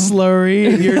voice gets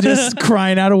slurry and you're just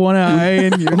crying out of one eye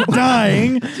and you're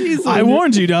dying. I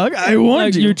warned you, dog. I warned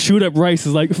Like you. your chewed up rice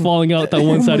is like falling out that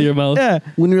one side of your mouth. Yeah.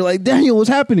 When you're like, Daniel, what's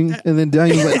happening? And then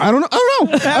Daniel's like, I don't know.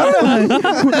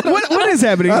 What is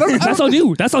happening? That's on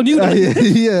you. That's on you.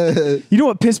 Yeah. You know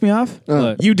what pissed me off?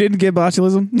 What? You didn't get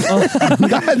botulism.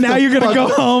 Now you're gonna go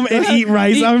home and eat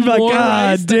rice. Eat I'm like, more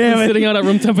God rice than damn it. Sitting out at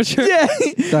room temperature. Yeah.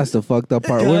 That's the fucked up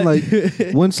part. When like,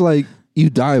 once like you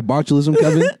die of botulism,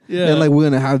 Kevin, Yeah. and like we're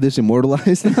gonna have this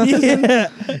immortalized. Yeah.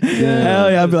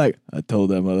 Hell yeah. I'd be like, I told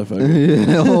that motherfucker.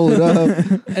 Yeah, hold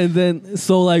up. And then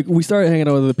so like we started hanging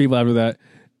out with other people after that,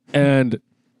 and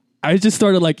I just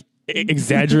started like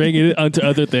exaggerating it onto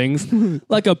other things,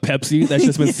 like a Pepsi that's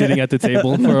just been sitting at the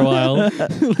table for a while.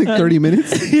 Like 30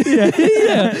 minutes.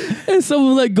 Yeah. And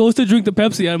someone like goes to drink the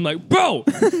Pepsi, and I'm like, bro,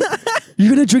 you're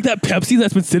gonna drink that Pepsi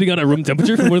that's been sitting at room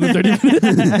temperature for more than 30 minutes?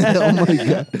 Oh my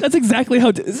God. That's exactly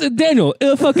how Daniel,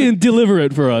 fucking deliver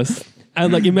it for us.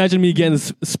 And like imagine me getting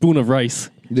a spoon of rice.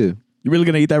 Dude. You really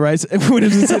gonna eat that rice when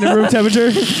it's in room temperature?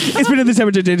 It's been in the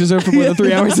temperature change zone for more than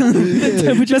 3 hours.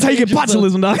 That's how you get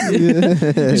botulism, dog.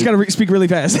 You just gotta speak really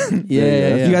fast.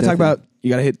 Yeah. You gotta talk about.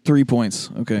 You gotta hit 3 points.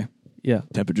 Okay. Yeah.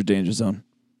 Temperature danger zone.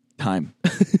 Time.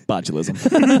 Botulism.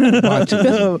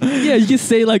 Yeah, you can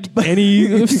say like any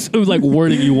like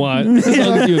wording you want as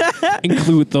long as you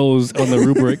include those on the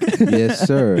rubric. Yes,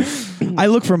 sir. I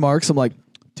look for marks. I'm like,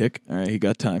 tick. All right, he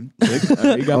got time. Tick. All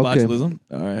right, he got Okay. botulism.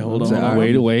 All right, hold So, on.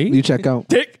 Wait. You check out.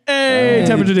 Tick. Hey,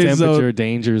 temperature danger zone. Temperature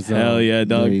danger zone. Hell yeah,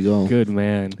 There dog. you go. Good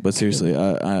man. But seriously,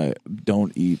 I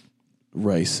don't eat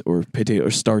rice or potato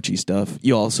or starchy stuff.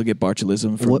 You also get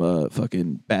botulism from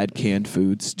fucking bad canned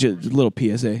foods. Just a little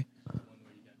PSA.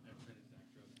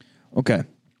 Okay.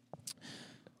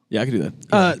 Yeah, I can do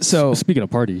that. So Speaking of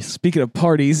parties, speaking of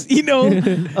parties,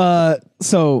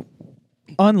 so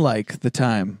unlike the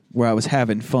time where I was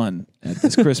having fun at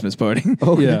this Christmas party,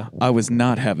 yeah, I was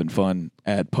not having fun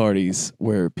at parties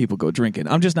where people go drinking.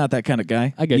 I'm just not that kind of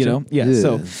guy. I get you. know? Yeah. Yeah.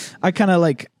 So I kind of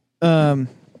like,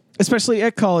 especially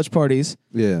at college parties,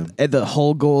 Yeah. the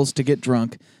whole goal is to get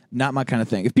drunk. Not my kind of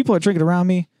thing. If people are drinking around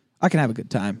me, I can have a good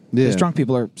time. Yeah. Because drunk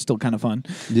people are still kind of fun.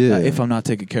 Yeah. If I'm not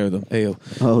taking care of them. Ayo.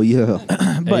 Oh yeah.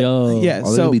 But Ayo. yeah,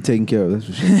 Oh, they'll so be taken care of. That's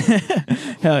for sure.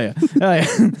 hell yeah. Hell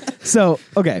yeah. So,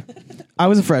 okay. I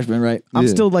was a freshman, right? I'm Yeah.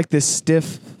 still like this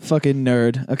stiff fucking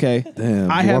nerd. Okay.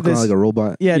 Damn. I you have walk around this. like a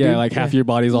robot. Yeah, yeah, dude. like half your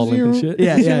body's all limp and shit.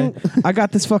 Yeah. I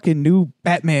got this fucking new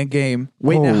Batman game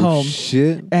waiting at home.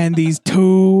 Shit. And these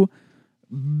two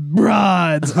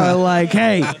broads are like,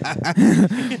 hey,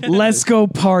 let's go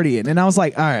partying. And I was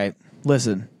like, all right,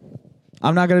 listen,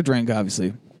 I'm not going to drink,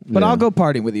 obviously, but Yeah. I'll go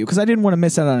partying with you because I didn't want to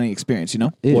miss out on any experience, you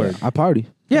know? Yeah. Word. I party.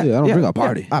 Yeah. I don't drink. I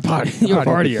party. I party. You're a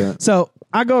Party. partier. So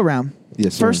I go around.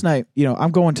 Yes, sir. First night,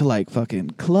 I'm going to like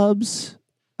fucking clubs.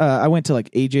 I went to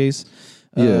like AJ's.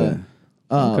 Yeah.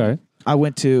 Okay. I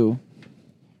went to,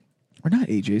 or not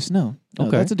AJ's. No, Okay.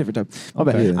 that's a different type. My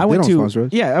bad. Yeah, I they went don't to. sponsor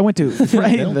us. Yeah, I went to.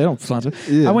 They don't sponsor.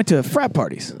 Yeah. I went to frat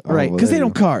parties, Oh, right? well, Because there they you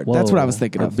don't go. card. That's what I was Whoa.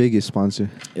 thinking Our of. biggest sponsor.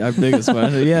 Our biggest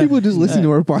sponsor. Yeah. People just listen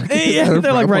to our podcast. Yeah, at a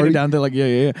they're like frat writing party. it down. They're like,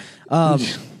 yeah.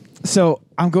 So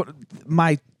I'm going.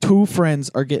 My two friends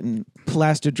are getting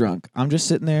plastered drunk. I'm just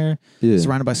sitting there, Yeah.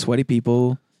 surrounded by sweaty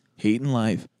people, hating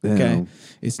life. Okay, Damn.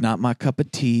 it's not my cup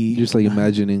of tea. Just like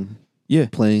imagining yeah.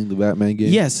 playing the Batman game.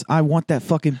 Yes, I want that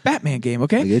fucking Batman game.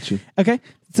 Okay, I get you. Okay,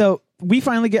 so we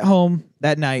finally get home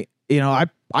that night.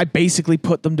 I basically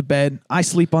put them to bed. I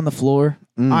sleep on the floor.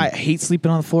 I hate sleeping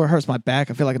on the floor. It hurts my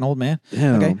back. I feel like an old man.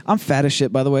 Damn. Okay, I'm fat as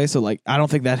shit, by the way. So like, I don't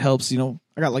think that helps.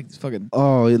 I got like this fucking.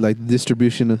 Oh, like the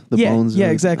distribution of the Yeah, bones. yeah,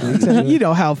 and exactly. everything. exactly. You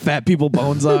know how fat people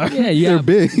bones are. Yeah, yeah. They're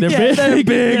big. They're Yeah, big. they're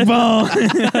big bone.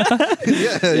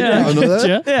 Yeah, I know that.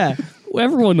 yeah. yeah, Well,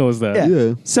 everyone knows that. yeah.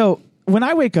 Yeah. So when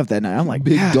I wake up that night, I'm like,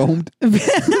 Big "God." domed. I'm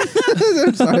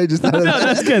sorry, I just thought of No, that.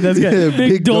 that's good. That's good. Yeah,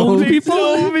 Big dome dome. people.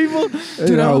 Dome people.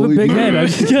 Dude, I have a big head. I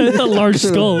just got a large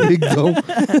skull. Big dome.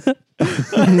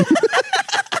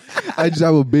 I just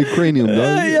have a big cranium, dog.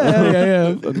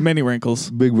 yeah. Many wrinkles.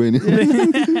 Big cranium.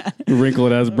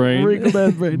 Wrinkled ass brain. Wrinkled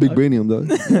ass brain. Big dog. cranium,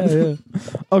 dog.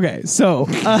 Okay, so.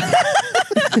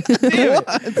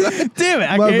 Damn it!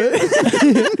 I My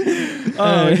can't.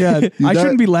 Oh god! I got-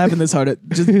 shouldn't be laughing this hard at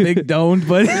just big domed,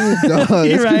 but Dog, that's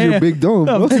Here because I am. you're big dome,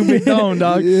 bro. I'm too big domed,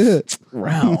 dog. Yeah.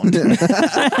 Round.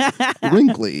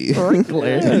 Wrinkly.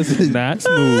 Not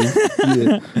smooth.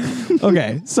 Yeah.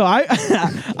 Okay, so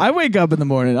I wake up in the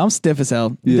morning. I'm stiff as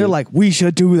hell. Yeah. They're like, we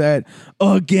should do that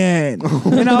again.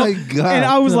 And my God. And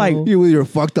I was like, You with your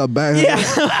fucked up back. yeah.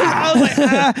 I was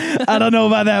like, I don't know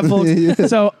about that, folks. Yeah.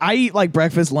 So I eat like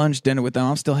breakfast, lunch, dinner with them.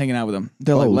 I'm still hanging out with them.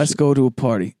 They're like, Oh, let's shit. go to a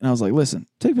party. And I was like, listen,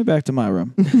 take me back to my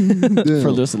room Damn.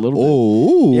 for just a little bit.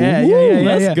 Oh. Yeah.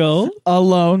 Let's go.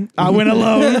 Alone. I went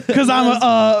alone because I'm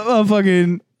a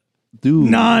fucking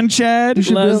Dude. non-Chad, You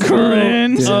should be-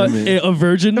 Corinne, Damn it. A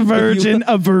virgin. a virgin.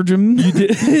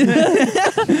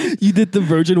 You did the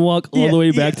virgin walk all the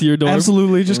way back to your dorm.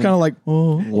 Absolutely. Just kind of like,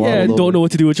 oh. Yeah, Waddle don't over. know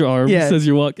what to do with your arms Yeah. as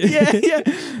you're walking.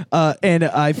 Yeah. And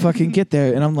I fucking get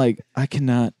there and I'm like, I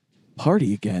cannot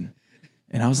party again.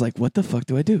 And I was like, what the fuck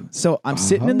do I do? So I'm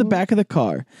sitting in the back of the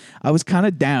car. I was kind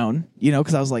of down,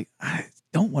 because I was like, I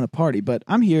don't want to party, but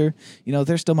I'm here.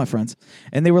 They're still my friends.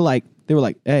 And they were like,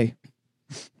 hey,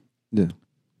 Yeah.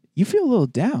 you feel a little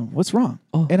down. What's wrong?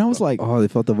 Oh. And I was like, Oh, they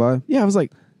felt the vibe. yeah, I was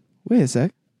like, wait a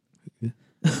sec.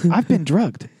 I've been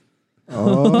drugged.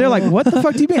 Oh. They're like, what the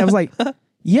fuck do you mean? I was like,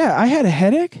 yeah, I had a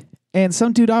headache and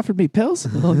some dude offered me pills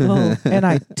Oh no. and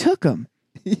I took them.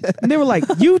 And they were like,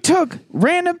 you took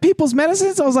random people's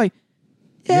medicines? I was like,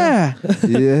 yeah.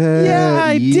 Yeah,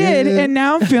 I did. And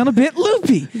now I'm feeling a bit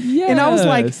loopy. And I was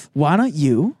like, Yes. why don't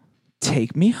you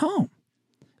take me home?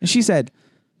 And she said,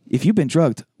 if you've been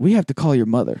drugged, we have to call your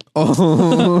mother.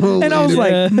 Oh. And I was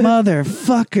like, Yeah.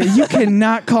 motherfucker, you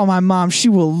cannot call my mom. She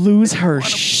will lose her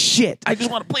shit. I just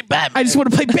want to play Batman.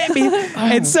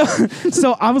 And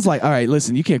so I was like, all right,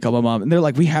 listen, you can't call my mom. And they're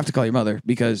like, we have to call your mother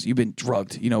because you've been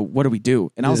drugged. What do we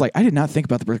do? And I was like, I did not think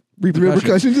about the repercussions.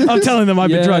 Repercussions? I'm telling them I've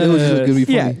been Yeah. drugged. It was just gonna be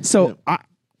funny. Yeah. So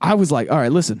I was like, all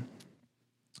right, listen.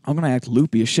 I'm gonna act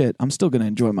loopy as shit. I'm still gonna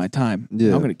enjoy my time.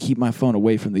 Yeah. I'm gonna keep my phone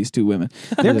away from these two women.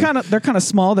 They're kind of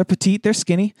small. They're petite. They're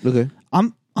skinny. Okay.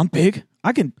 I'm big.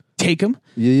 I can take them.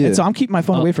 Yeah. And so I'm keeping my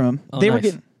phone away from them. oh, They were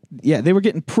nice.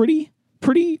 getting pretty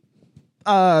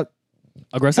Aggressive.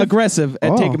 aggressive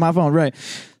at Oh. taking my phone. Right.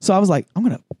 So I was like, I'm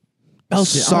gonna belt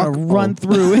it. I'm Sock- gonna run oh.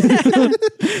 through it.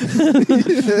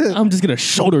 I'm just gonna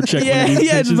shoulder check. yeah, one of these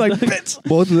yeah, just bitches. like bitch.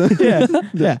 Both of them. Yeah,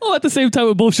 yeah. Oh, at the same time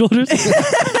with both shoulders.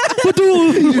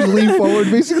 You just lean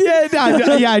forward, basically.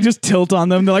 I just tilt on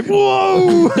them. They're like,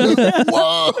 whoa,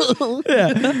 Whoa.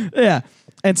 yeah.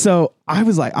 And so I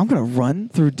was like, I'm gonna run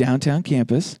through downtown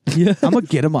campus. Yeah. I'm gonna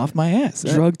get them off my ass.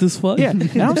 Drugged as fuck. Yeah,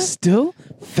 and I'm still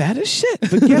fat as shit.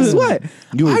 But guess what?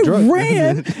 You were I drunk.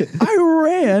 ran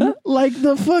like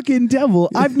the fucking devil.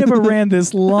 I've never ran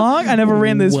this long. I never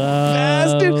ran this Wow.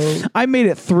 fast, dude. I made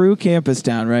it through campus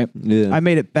town, right? Yeah. I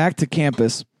made it back to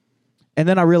campus, and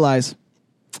then I realized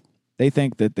they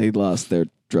think that they lost their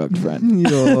drugged friend.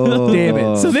 Yo. Damn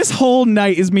it. So this whole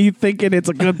night is me thinking it's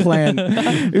a good plan.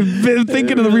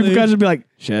 Thinking of the repercussions, be like,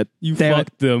 shit, You damn it.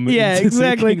 fucked them. Yeah, into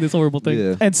exactly. thinking This horrible thing.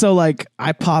 Yeah. And so, like,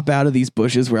 I pop out of these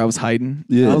bushes where I was hiding.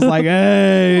 Yeah. I was like,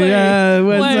 hey,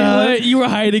 what's up? Wait, you were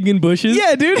hiding in bushes?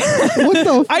 Yeah, dude. What the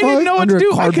fuck? I didn't know what Under to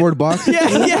do. a cardboard box?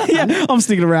 Yeah. I'm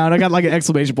sneaking around. I got like an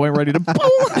exclamation point ready to boom,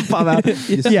 pop out. Yes,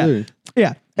 yeah. sir.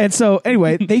 Yeah. And so,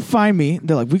 anyway, they find me.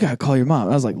 They're like, we got to call your mom.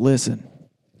 I was like, listen,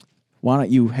 why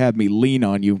don't you have me lean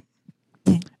on you?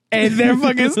 And they're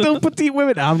fucking still petite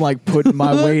women. I'm like putting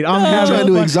my weight. I'm having Trying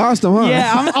to exhaust them, huh?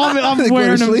 Yeah, I'm They go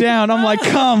wearing to them sleep. down. I'm like,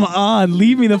 come on,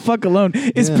 leave me the fuck alone.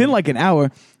 It's Yeah. been like an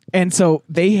hour, and so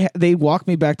they walk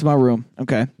me back to my room.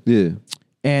 Okay, Yeah.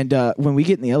 and when we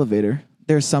get in the elevator,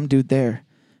 there's some dude there,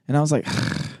 and I was like,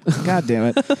 God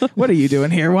damn it, what are you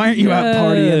doing here? Why aren't you out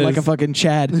partying like a Yes. fucking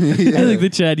Chad? I like the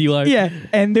Chad you are. Yeah,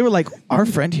 and they were like, our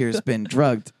friend here has been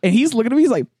drugged, and he's looking at me.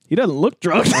 He's like, he doesn't look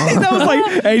drugged. And I was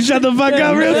like, hey, shut the fuck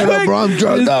up real Yeah, quick. bro, I'm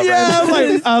drugged up.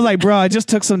 Yeah, I was like, bro, I just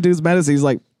took some dude's medicine. He's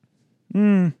like,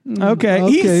 okay.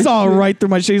 He Okay. saw right through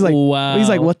my shit. He's like, Wow. He's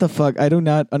like, what the fuck? I do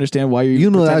not understand why you're.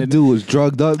 You know that pretending- dude was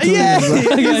drugged up, too. Yeah, He's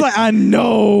like, he's like, I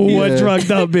know what Yeah.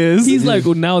 drugged up is. He's like,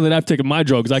 well, now that I've taken my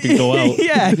drugs, I can go out.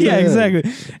 yeah,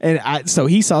 exactly. And so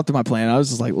he saw through my plan. I was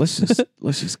just like, let's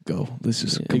just go. Let's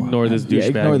just come Ignore on. this Yeah, douchebag.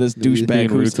 ignore this douchebag Being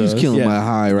rude who's to he's us. killing Yeah. my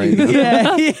high right now.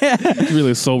 yeah, yeah. It's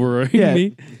really sobering Yeah.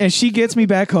 me. And she gets me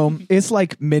back home. It's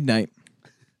like midnight.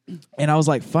 And I was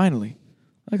like, finally,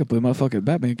 I can play my fucking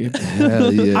Batman game.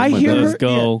 Hell yeah. I my hear God. her. Let's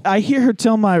go. I hear her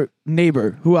tell my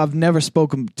neighbor, who I've never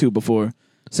spoken to before,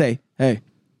 say, "Hey,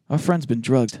 our friend's been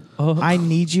drugged. Oh. I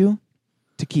need you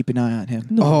to keep an eye on him.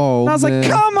 Oh, And I was man.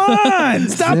 like, come on,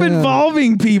 stop Yeah.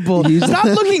 involving people. Stop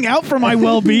looking out for my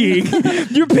well-being.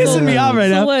 You're pissing me off right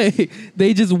So now. wait,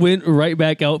 they just went right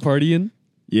back out partying.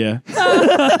 Yeah.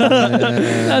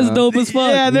 That's dope as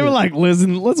fuck. Yeah, they were like,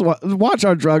 listen, let's watch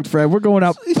our drugged friend. We're going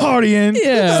out partying,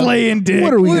 Yeah. slaying dick.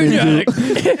 What are we gonna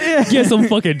do? Get some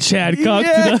fucking Chad cock.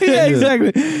 Yeah,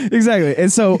 exactly.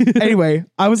 And so, anyway,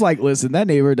 I was like, listen, that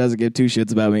neighbor doesn't give two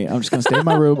shits about me. I'm just going to stay in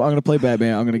my room. I'm going to play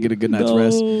Batman. I'm going to get a good night's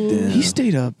rest. He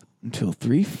stayed up until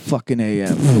 3 fucking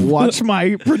a.m. to watch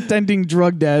my pretending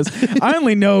drugged ass. I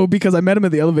only know because I met him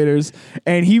at the elevators,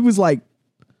 and he was like,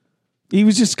 he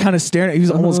was just kind of staring. He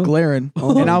was almost glaring,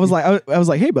 and I was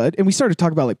like, "Hey, bud!" And we started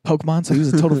talking about like Pokemon. So he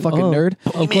was a total fucking nerd.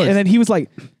 Of course. And then he was like,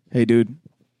 "Hey, dude,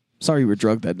 sorry you were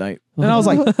drugged that night." And I was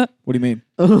like, "What do you mean?"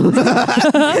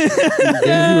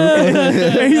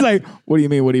 And he's like, "What do you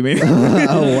mean? What do you mean?"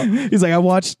 He's like, "I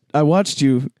watched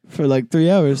you for like 3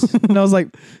 hours," and I was like,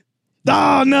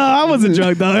 "Oh no, I wasn't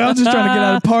drugged though. I was just trying to get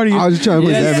out of party." I was just trying to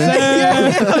play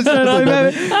Batman. I was trying to play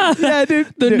Batman. Yeah,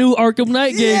 dude. The new Arkham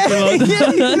Knight game.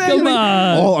 exactly. Come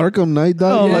on. All Arkham Knight,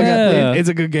 dog. Oh my Yeah. god, it's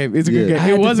a good game. It's a good Yeah. game. I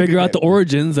had It was to a figure good out the game.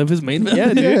 origins of his main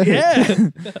Yeah, villain. dude. Yeah.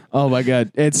 Oh my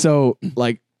god. And so,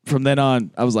 like, from then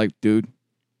on, I was like, dude,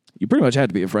 you pretty much had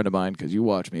to be a friend of mine because you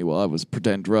watched me while I was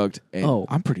pretend drugged. And Oh.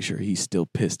 I'm pretty sure he's still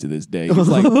pissed to this day. He's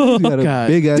like, He had a God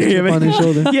big ass damn chip it. on his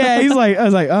shoulder. yeah, he's like, I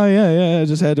was like, oh yeah, I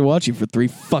just had to watch you for 3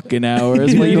 fucking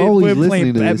hours. You know he's We're playing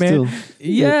listening to this Batman. too.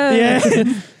 Yeah.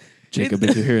 Yeah. Jacob,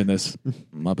 if you're hearing this,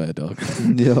 my bad, dog.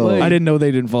 Yo. Wait. I didn't know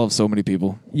they'd involve so many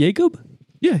people. Jacob?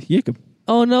 Yeah, Jacob.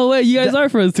 Oh, no way. You guys are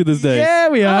friends to this day. Yeah,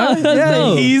 we are. Ah, that's yeah,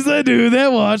 dope. he's the dude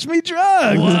that watched me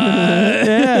drugged.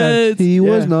 Yeah. He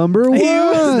was Yeah. number one. He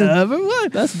was number one.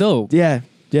 That's dope. Yeah,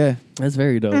 yeah. That's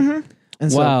very dope.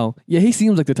 And so- Wow. Yeah, he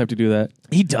seems like the type to do that.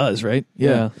 he does, right?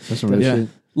 Yeah. That's some real Yeah. shit.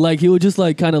 Like, he would just,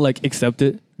 like, kind of, like, accept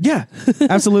it. Yeah,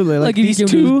 absolutely. Like, if these you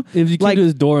came two, to his, if you came like, to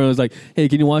his door and was like, hey,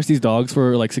 can you watch these dogs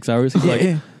for, like, 6 hours? He's like,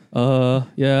 yeah.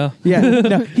 yeah.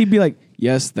 No, he'd be like,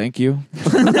 yes, thank you.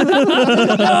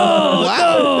 I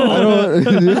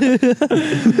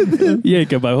don't.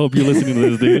 Jacob, I hope you're listening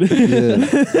to this, dude. Yeah.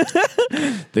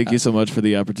 Thank you so much for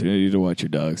the opportunity to watch your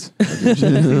dogs. I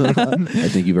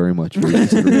thank you very much for your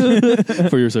consideration.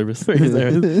 For your service.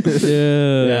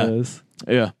 Yes.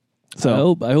 Yeah.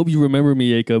 So, I hope you remember me,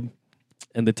 Jacob,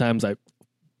 and the times I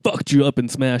fucked you up in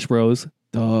Smash Bros.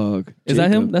 dog. Is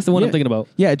that him? Jacob. That's the one yeah. I'm thinking about.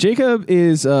 Yeah, Jacob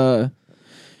is With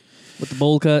the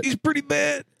bowl cut. he's pretty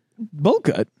bad. Bowl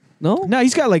cut. No? No,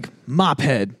 he's got like mop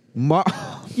head. Ma-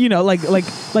 You know, like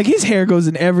his hair goes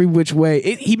in every which way.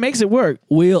 He makes it work.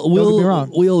 We'll get me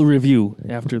wrong. we'll review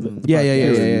after the Yeah.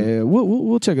 podcast.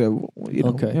 We'll check it out.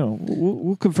 Okay.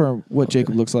 We'll confirm what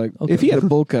Jacob looks like. Okay. If he had a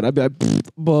bowl cut, I'd be like,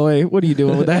 boy, what are you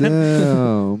doing with that?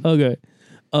 Damn. Okay.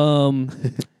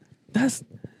 That's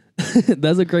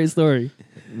that's a great story.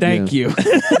 Thank Yeah. you.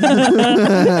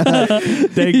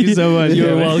 Thank you so much.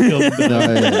 You're welcome. No,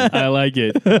 yeah. I like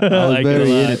it. I I was like very it a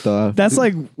in lot. it though. That's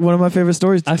like one of my favorite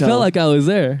stories to I tell. felt like I was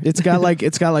there. it's got like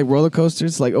roller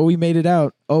coasters. Like, oh, he made it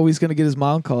out. Oh, he's gonna get his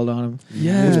mom called on him.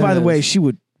 Yeah. Which, by the way, she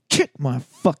would kick my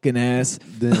fucking ass.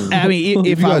 Damn. I mean,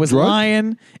 if You I got was drugged?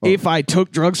 lying, if I took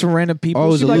drugs from random people, Oh,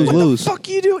 it was she'd a be like, what lose-lose. the fuck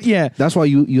you do? Yeah. That's why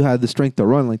you had the strength to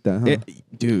run like that, huh?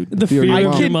 Dude. The fear fear of of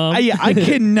your your mom. mom. I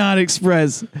cannot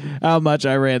express how much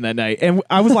I ran that night. And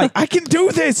I was like, I can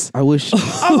do this. I wish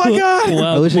Oh my God.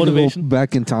 Wow, I wish I could go motivation.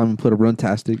 back in time and put a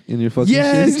runtastic in your fucking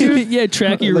Yes, shit. dude. Yeah,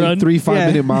 track your Like run. 3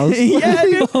 5-minute miles. Yeah,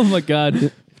 dude. Oh my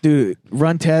god. Dude,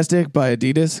 Runtastic by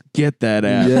Adidas. Get that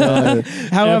app. Yeah.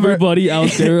 However, Everybody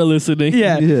out there listening.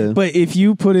 yeah. Yeah. But if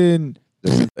you put in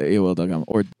AOL.com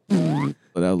or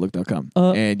Outlook.com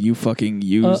and you fucking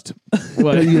used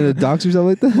what? Are you gonna dox yourself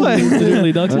like that? What?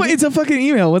 Literally, Doc. What? It's a fucking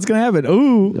email. What's gonna happen?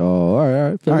 Ooh. Oh, all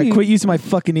right. All right, quit using my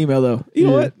fucking email though. You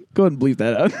know Yeah. what? Go ahead and bleep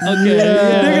that out. Okay.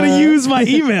 They're gonna use my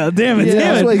email. Damn it! Yeah, damn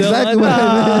That's it! what exactly what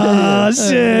I Oh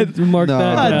shit! Mark No.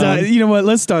 that Ah, down. you know what?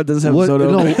 Let's start this meant. What,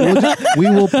 episode no, over. we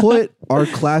will put our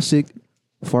classic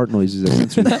fart noises as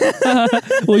censored.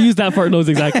 We'll use that fart noise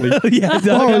exactly. Yeah,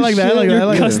 dog, I like that. I like that. I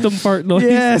like that. Custom fart noise.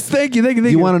 Yes, thank you. Do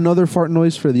you want another fart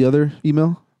noise for the other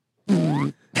email?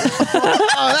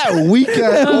 That weak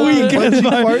ass Weak ass butt cheek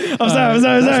fart. fart. I'm sorry.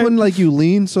 That's when like you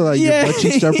lean so that Yeah. your butt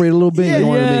cheeks separate a little bit. Yeah. You don't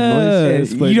want to make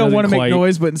noise. Yes, but You it don't doesn't want to make quite.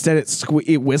 noise, but instead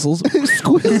it whistles. It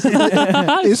squeals.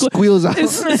 It squeals out.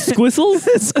 Squistles?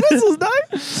 Whistles, dog.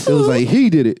 It was like he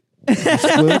did it.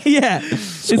 Squeal, Yeah.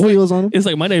 squeals on him. It's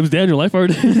like, my name's Daniel. I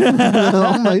farted.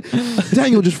 I'm like,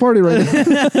 Daniel just farted right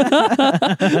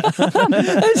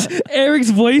now.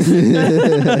 Eric's voice.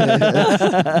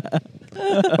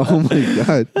 Oh my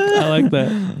god. I like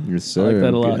that. Yes, I like sir.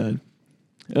 that a lot. God.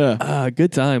 Yeah.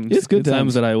 Good times. It's good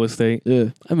times. at Iowa State. Yeah.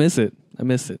 I miss it.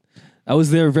 I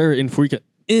was there very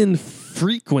infrequently.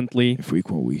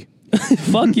 Frequent we.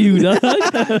 Fuck you, dog.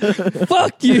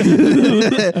 Fuck you.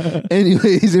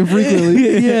 Anyways,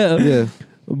 infrequently. Yeah. Yeah.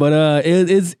 But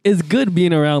it's good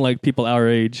being around like people our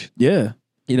age. Yeah.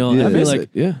 You know,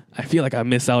 Yeah. I feel like I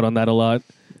miss out on that a lot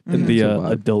in the That's a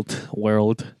vibe. adult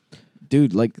world.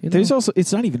 Dude, like, You there's know? also,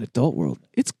 it's not even adult world.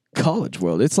 It's college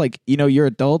world. It's like, you're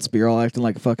adults, but you're all acting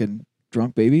like fucking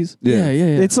drunk babies. Yeah.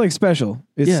 It's like special.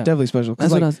 It's Yeah. definitely special.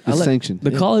 'Cause, That's what like, I It's like. sanctioned.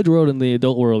 The college world and the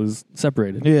adult world is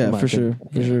separated. yeah, in my for opinion. sure.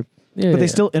 For sure. Yeah, But they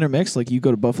yeah. still intermix. Like, you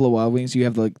go to Buffalo Wild Wings, you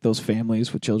have like those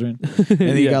families with children. And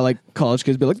then you Yeah. got like college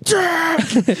kids be like,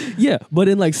 Yeah, but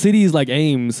in like cities like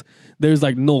Ames, there's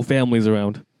like no families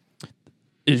around.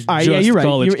 It's just yeah, you're right.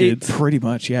 college kids. Pretty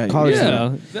much, yeah. College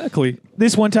Yeah, exactly.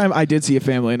 This one time I did see a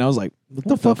family and I was like, What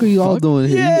the fuck are you all doing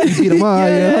here? Yeah. You beat 'em out,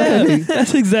 yeah.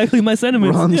 That's exactly my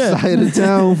sentiments. Wrong Yeah. side of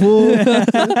town, fool.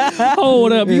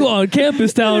 Hold up, you on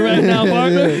campus town right now,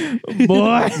 partner?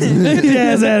 boy, get your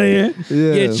ass out of here.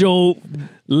 Yeah. Get your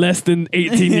less than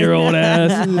 18-year-old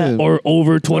ass Yeah. or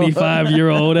over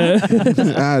 25-year-old ass.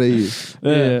 Out of here.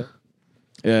 Yeah.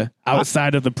 Yeah.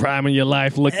 Outside of the prime of your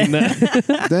life, looking at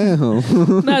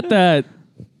Damn. not that,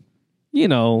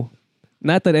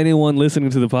 not that anyone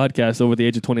listening to the podcast over the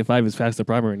age of 25 is past the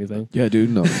prime or anything. Yeah, dude.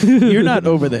 No. You're not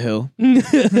over the hill.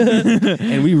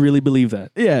 And we really believe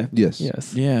that. Yeah. Yes.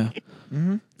 Yes. Yeah.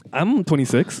 I'm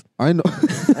 26, I know.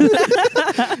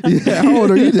 Yeah. How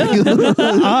old are you, Daniel?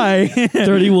 I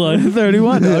 31.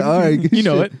 31. Yeah, dog. all right, good You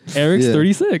know shit. it. Eric's Yeah.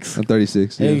 36. I'm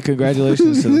 36. Hey, Yeah.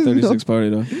 congratulations to the 36 party,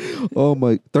 though. Oh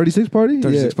my. 36 party?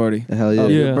 36 Yeah. party. Hell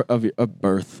yeah. Of, Yeah. Of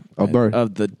birth. Of birth.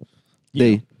 Of the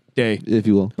Day, day. if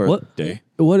you will. Birthday.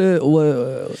 What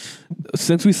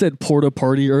since we said porta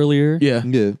party earlier, Yeah.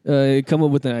 Yeah. come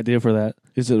up with an idea for that.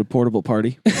 Is it a portable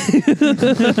party?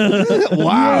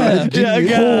 Wow. Yeah,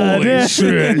 God. Holy Yeah.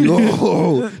 shit.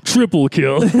 Oh, Triple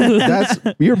kill.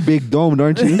 you're big domed,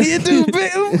 aren't you? You do,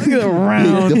 big. Look at the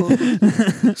round. Big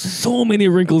dome. So many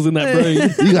wrinkles in that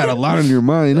brain. You got a lot on your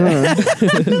mind, huh?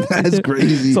 That's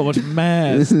crazy. So much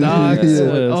mass, dog. Yeah. So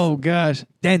much- oh, gosh.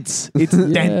 Dense. It's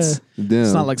dense. Damn.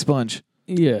 It's not like sponge.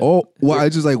 Yeah. Oh, wow!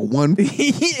 It's just like one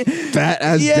fat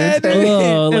ass Yeah, dent.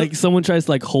 dude. Like someone tries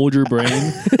to like hold your brain.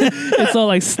 It's all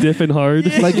like stiff and hard.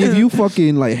 Like if you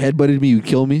fucking like headbutted me, you'd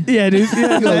kill me. Yeah, dude.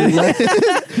 Yeah.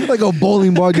 Like a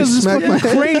bowling ball Because just it's smacked my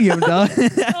fucking head. cranium, dog.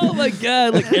 Oh my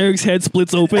god! Like Eric's head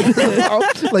splits open.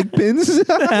 Like pins.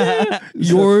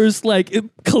 Yours like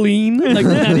clean, like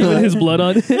not even his blood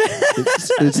on.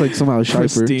 It's like somehow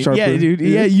sharper. Yeah, dude.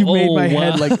 Yeah, you made Oh, my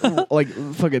wow. head like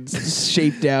fucking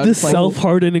shaped out. The It's like-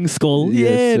 self-hardening skull. Yeah.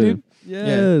 Yeah, Yes, sir. dude.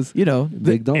 Yes. You know,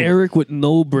 Big dome. Eric with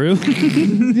no brim.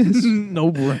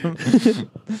 no bro.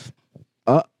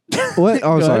 What?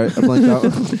 Oh, Go sorry. ahead. I blanked out.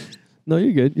 No,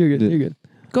 you're good. You're good. Yeah. You're good.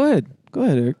 Go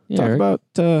ahead, Eric. Yeah, Talk Eric. about.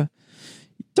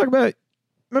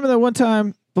 Remember that one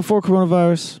time before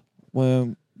coronavirus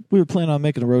when we were planning on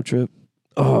making a road trip?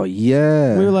 Oh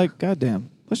yeah. We were like, God damn,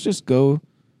 let's just go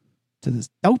to this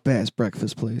dope ass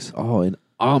breakfast place. oh, in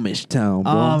Amish town,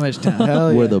 bro. Amish town.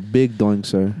 Hell Where yeah. the big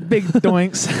doinks are. big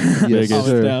doinks. Yes, Amish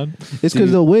sir. town. It's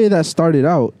because the way that started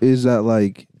out is that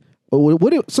like,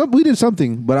 we did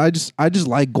something, but I just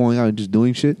like going out and just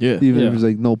doing shit. Yeah. Even Yeah. if there's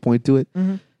like no point to it.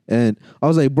 Mhm. And I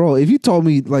was like, bro, if you told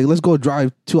me like let's go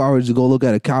drive 2 hours to go look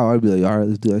at a cow, I'd be like, all right,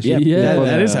 let's do that shit. Yeah.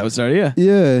 that is how it started. Yeah.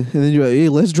 Yeah. And then you're like, hey,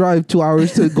 let's drive 2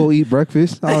 hours to go eat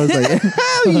breakfast. I was like,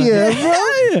 hell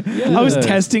yeah, bro. I was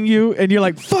testing you, and you're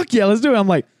like, "Fuck yeah, let's do it." I'm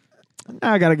like,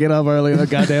 I gotta get up early in the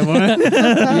goddamn morning.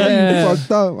 Yeah. You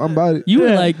fucked up. I'm about it. You were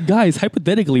Yeah. like, guys,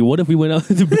 hypothetically, what if we went out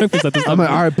to breakfast at this I'm time? like,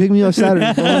 all right, pick me up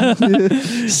Saturday. bro.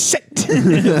 Shit.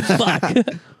 Fuck.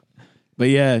 But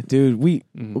yeah, dude, we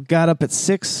got up at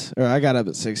 6, or I got up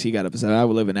at 6. He got up at 7. I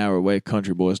would live an hour away,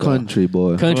 country boys. dog. Country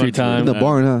boy. Country time. In the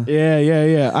barn, huh?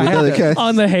 Yeah. I With had other to- cats.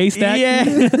 On the haystack.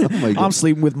 Yeah. Oh my God. I'm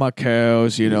sleeping with my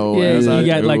cows, you know. Yeah, as I you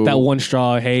got like do. that one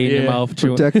straw of hay in your Yeah. mouth.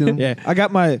 chewing. Protecting them. Yeah, I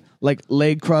got my like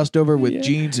leg crossed over with Yeah.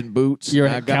 jeans and boots. Your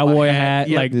I got cowboy my hat,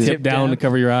 yeah, like tipped tipped down to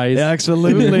cover your eyes. Yeah,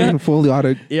 absolutely.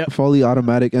 fully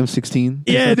automatic M16.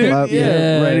 Yeah, dude. Flap. Yeah.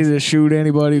 Yeah. Ready to shoot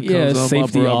anybody who Yeah, comes on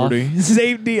safety my off. property.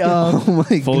 Safety off. Oh my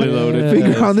Fully God. loaded.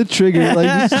 Finger on the trigger,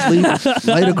 like just sleep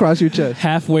light across your chest.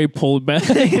 Halfway pulled back.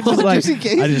 It's like, Just in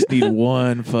case. I just need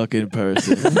one fucking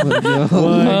person. Yo.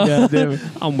 One goddamn.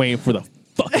 I'm waiting for the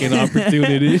fucking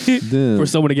opportunity Damn. for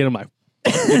someone to get in my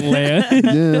fucking land.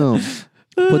 Damn.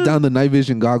 Put down the night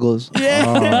vision goggles. Yeah.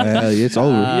 Oh, hell, it's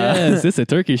over. Yes, it's a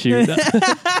turkey shoot.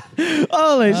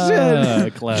 Holy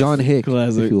shit. Classic. John Hick.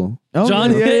 Classic. If you will. Oh,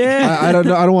 John yeah, Hick. yeah. I don't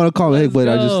know. I don't want to call him Hick, but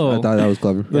I go. thought that was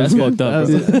clever. That's good. fucked up.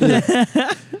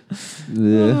 That bro.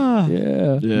 Yeah. Ah.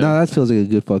 Yeah. Yeah. No, that feels like a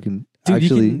good fucking. Dude,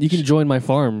 actually, you can join my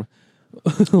farm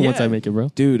once I make it, bro.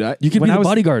 Dude, You can when be I the was,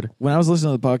 bodyguard. When I was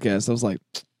listening to the podcast, I was like,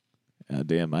 oh,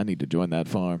 damn, I need to join that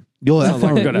farm. yo, that Sounds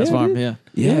like a farm. good ass Yeah, farm. dude. Yeah.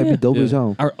 Yeah, it'd be dope Yeah. as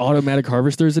hell. Our automatic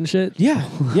harvesters and shit. Yeah.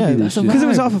 Yeah. That's a Because it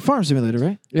was vibe. off of Farm Simulator,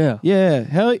 right? Yeah. Yeah.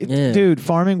 Hell, Yeah. dude,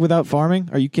 farming without farming?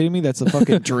 Are you kidding me? That's a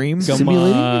fucking dream. Come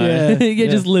Simulating? on. Yeah. yeah,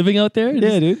 just living out there. Yeah,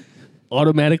 just dude.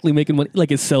 automatically making money.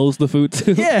 Like it sells the food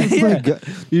too. Yeah. Oh my Yeah. God.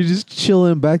 You're just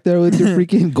chilling back there with your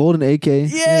freaking golden AK.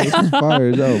 Yeah. It's fire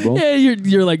as hell, bro. Yeah,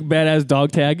 you're like badass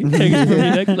dog tag hanging from your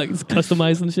neck, like it's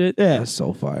customized and shit. Yeah. That's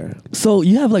so fire. So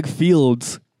you have like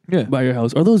fields Yeah. by your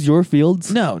house. Are those your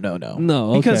fields? No. No,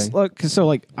 Because okay. look, so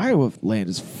like Iowa land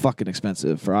is fucking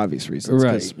expensive for obvious reasons.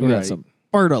 'cause Right, we got right. some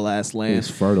fertile ass land. It's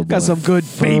fertile. Got boy. some good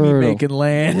baby Fertile. making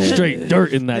land. Yeah. Straight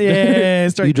dirt in that. Yeah,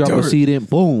 straight You drop dirt. a seed in,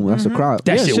 boom, that's a crop.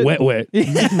 That Yeah, shit shit. wet.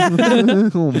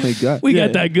 Oh my God. We Yeah.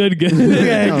 got that good.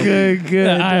 Yeah, good.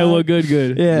 That Iowa good.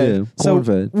 Yeah. Yeah, So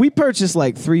corn-fed. we purchased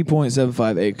like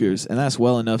 3.75 acres, and that's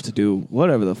well enough to do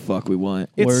whatever the fuck we want.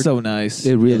 It's Word. so nice.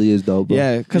 It really is dope, bro.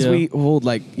 Yeah, because Yeah. we hold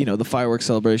like the fireworks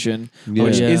celebration, Yeah.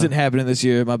 which Yeah. isn't happening this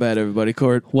year. My bad, everybody.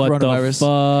 What the Coronavirus.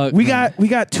 fuck? We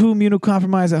got two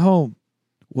immunocompromised at home.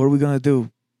 What are we gonna do?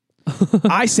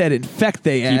 I said infect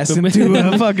they ass them into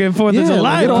a fucking 4th of Yeah,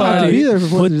 July you don't have to party. be there for 4th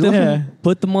Put of them, July. Yeah.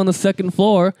 put them on the second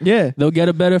floor. Yeah. They'll get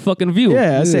a better fucking view.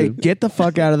 Yeah, I say, Yeah. get the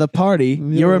fuck out of the party.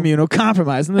 You're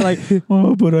immunocompromised. And they're like,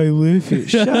 oh, but I live here.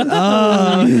 Shut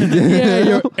up. yeah,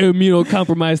 your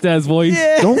immunocompromised ass voice.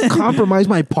 Don't compromise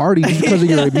my party just because of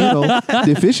your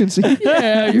immunodeficiency.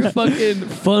 Yeah, you're fucking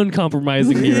fun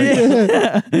compromising me right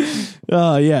now.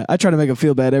 Oh, yeah. I try to make them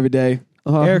feel bad every day.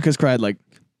 Uh-huh. Erica's cried like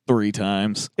 3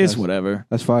 times. It's whatever.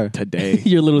 That's fire. Today.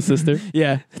 Your little sister.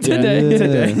 Yeah. Today. Yeah.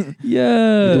 Today.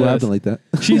 Yeah. What happened like that?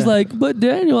 She's like, but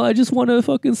Daniel, I just want to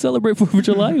fucking celebrate 4th of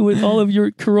July with all of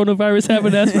your coronavirus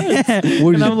having ass friends.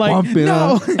 We're And just I'm like, bumping no.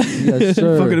 up. Yes,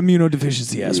 sir. Fucking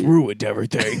immunodeficiency has ruined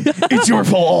everything. It's your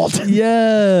fault.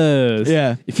 Yes.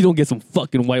 Yeah. If you don't get some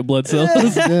fucking white blood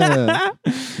cells. Yeah.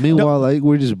 Meanwhile, like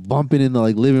we're just bumping in the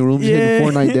like living room, Yeah. hitting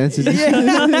Fortnite dances.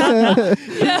 Yeah.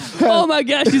 Oh my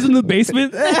gosh, she's in the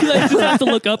basement. Like, just have to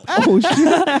look up. Oh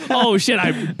shit! Oh shit,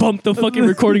 I bumped the fucking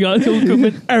recording audio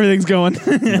equipment. Everything's going. No,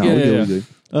 we're good, we're good.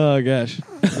 Oh, gosh.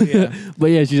 But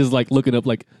yeah, she's just like looking up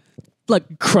like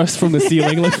crust from the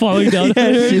ceiling, like falling down.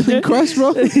 Ceiling crust,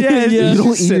 bro. Yeah, You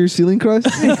don't eat your ceiling crust.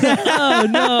 Oh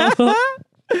no.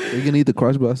 You're gonna eat the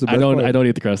crust, bro. That's the best part. I don't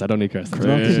eat the crust. I don't eat crust.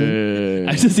 Okay.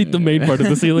 I just eat the main part of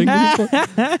the ceiling.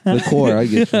 The core, I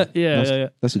get you. yeah.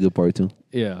 That's a good part too.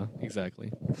 Yeah, exactly.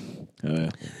 Oh, yeah.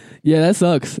 Yeah, that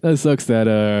sucks. That sucks that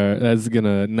that's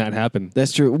gonna not happen.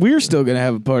 That's true. We're still going to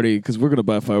have a party because we're going to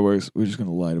buy fireworks. We're just going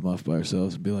to light them off by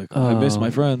ourselves and be like, I miss my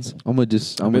friends. I'm gonna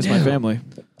just. I miss my family.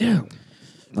 Damn.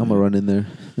 I'm gonna run in there.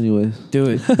 Anyways. Do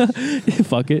it.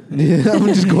 Fuck it. Yeah, I'm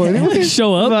just going. Oh,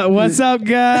 Show up. What's up,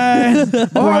 guys? I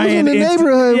was in the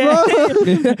neighborhood,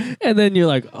 bro. And then you're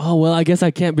like, oh, well, I guess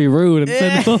I can't be rude and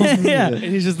send him home. Yeah. And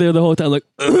he's just there the whole time like,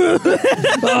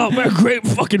 oh, man, great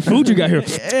fucking food you got here.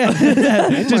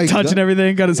 Just my touching God.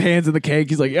 everything. Got his hands in the cake.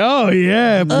 He's like, oh,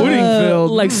 yeah, pudding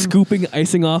filled. Like scooping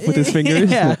icing off with his fingers.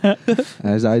 Yeah.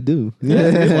 As I do.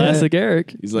 Classic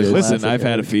Eric. He's like, Yeah, listen, classic I've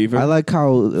had a fever. I like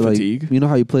how like Fatigue. you know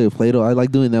how you play with Play-Doh. I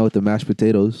like doing that with the mashed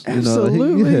potatoes. You know, like,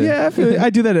 Absolutely. Yeah, I feel it. I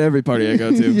do that at every party I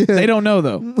go to. Yeah. They don't know,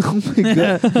 though. Oh my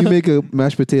God. You make a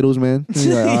mashed potatoes, man. And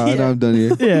you're like, now I'm done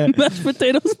here. Yeah. Mashed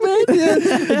potatoes, man. Like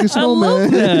a love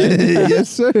snowman. that. Yes,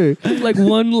 sir. Like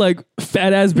one like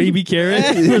fat ass baby carrot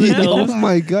for the Oh nose.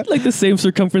 my God. Like the same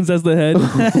circumference as the head.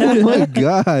 Oh my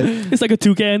God. It's like a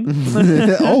toucan.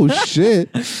 Oh shit.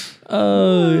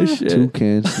 Oh shit.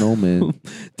 Toucan snowman.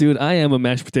 Dude, I am a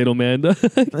mashed potato man.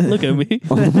 Look at me.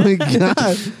 Oh my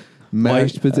God.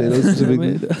 Mashed potatoes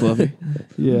specifically. Fluffy.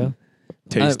 Yeah.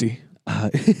 Tasty.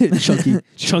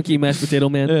 Chunky mashed potato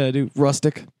man. Yeah, dude.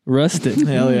 Rustic. Rustic.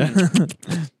 Hell yeah.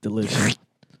 Delicious.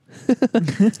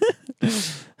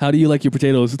 How do you like your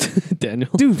potatoes, Daniel?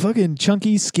 Dude, fucking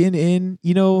chunky, skin in,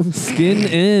 Skin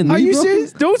in. Are you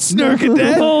serious? Don't snark at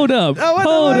that. Hold up. Oh,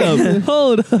 what the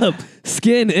Hold up.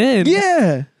 Skin in.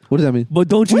 Yeah. What does that mean? But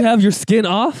don't you have your skin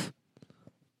off?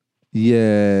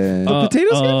 Yeah. Potato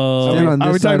skin? Stand on Are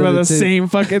we this side talking of about the table. same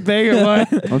fucking thing or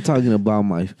what? I'm talking about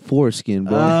my foreskin,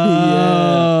 bro.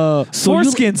 Oh. So you-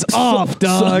 Foreskin's off,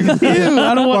 dog. Ew,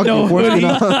 I don't want no Fucking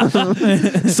hoodie.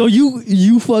 foreskin off. So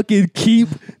you fucking keep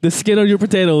the skin on your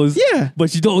potatoes. Yeah.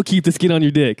 But you don't keep the skin on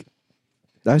your dick.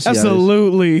 That's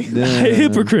Absolutely.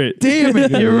 Hypocrite. Damn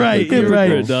it. You're right. You're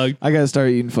Hypocrite, right. dog. I gotta start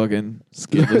eating fucking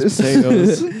skinless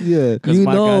potatoes. Yeah. Because You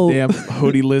my know- goddamn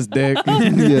hoodie-less dick.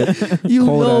 Yeah. You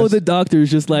Cold know ass. the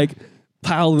doctor's just like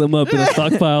pile them up in a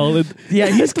stockpile. And Yeah,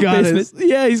 he's got his. basement.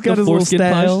 Yeah, he's got The his little foreskin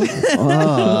stash.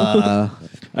 Ah.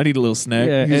 I need a little snack.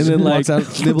 Yeah, He and just then like walks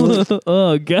out, nibble it.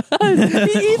 oh god,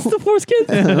 he eats the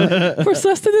foreskin for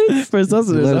sustenance. For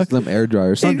sustenance. Let them air dry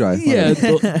or sun dry. Yeah,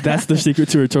 that's the secret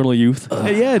to eternal youth.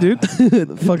 Yeah, dude.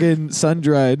 Fucking sun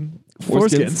dried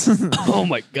foreskins. Oh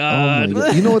my Oh god. my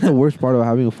God. You know what the worst part of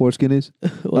having a foreskin is?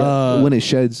 When it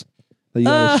sheds. Like you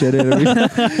gotta shed it every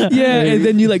Yeah, and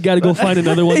then you like gotta go find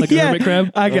another one like a hermit crab.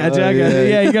 I got you. Oh, I got you. yeah.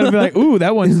 Yeah, you gotta be like, ooh,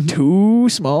 that one's too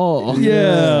small.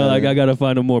 Yeah, like I gotta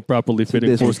find a more properly fitting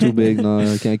This one's foreskin. too big. No,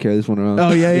 I can't carry this one around.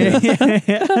 Oh yeah.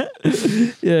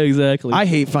 Yeah, exactly. I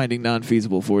hate finding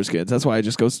non-feasible foreskins. That's why I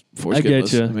just go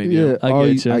foreskinless. you. I mean, Yeah, I oh,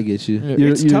 get you. I get you. yeah.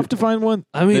 You're- It's you're- tough to find one.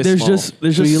 I mean, this there's small.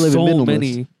 just So you live in so minimalist.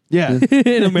 many Yeah,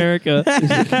 in America.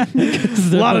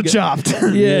 a lot of chopped. Yeah,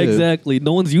 Yeah. exactly.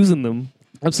 No one's using them.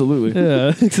 Absolutely. Yeah,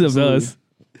 except Absolutely. us.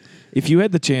 If you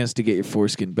had the chance to get your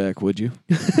foreskin back, would you?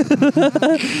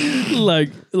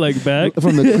 Like back.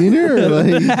 From the cleaner? Or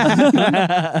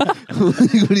like,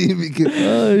 what do you mean?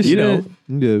 Oh shit. You know.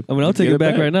 Yeah. I mean, I'll take Get it it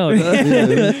back back. right now.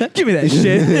 Give me that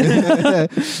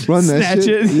shit. Run that Snatch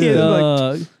shit. it. Yeah.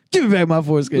 Uh, Give me back my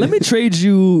foreskin. let me trade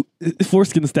you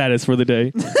foreskin status for the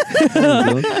day.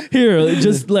 Here,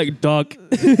 just like dock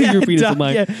your penis in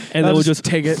mine, Yeah. and then I'll we'll just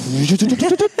take it.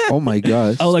 Oh my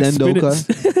gosh. I'll like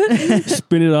Stendoka.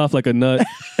 spin it off like a nut.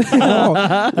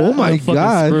 Oh my Fucking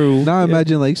god. screw. Now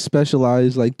imagine like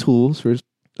specialized like tools for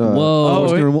Whoa.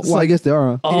 foreskin removal. it's Well, I like- guess they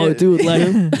are. Huh? Oh, Yeah. dude!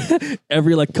 Like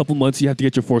every like couple months, you have to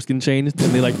get your foreskin changed,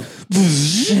 and they like,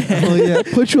 Oh yeah.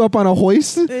 Put you up on a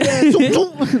hoist.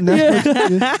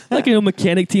 like a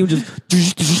mechanic team just.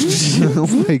 Oh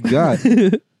my god.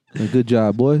 Good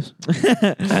job, boys. 10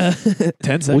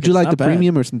 seconds. Would you like Not the bad.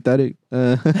 premium or synthetic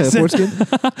foreskin?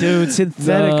 Dude,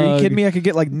 synthetic. Are you Dog. kidding me? I could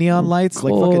get like neon lights,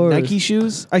 like fucking course. Nike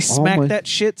shoes. I smack my- that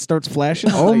shit, starts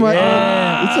flashing. Oh Like, my!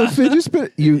 yeah. It's a fidget spinner.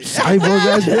 You cyborg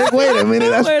ass bitch. Wait a minute,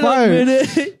 that's Wait fire. a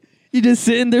minute! You just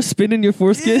sitting there spinning your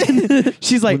foreskin.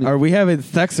 She's like, "Are we having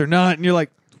sex or not?" And you're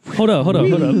like, hold up!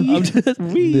 I'm just,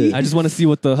 Yeah. I just want to see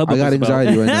what the hubbub I got is about.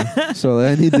 anxiety right now, so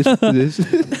I need this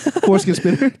foreskin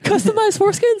spinner. Customized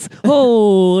foreskins?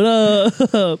 Hold up!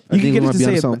 I you think can we get it might to be say,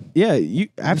 onto a, something. yeah, you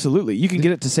absolutely. You can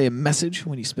get it to say a message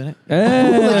when you spin it.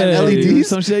 Hey. LEDs?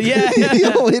 Some shit. Yeah,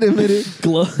 Yo, wait a minute.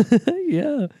 Glow.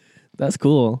 Yeah, that's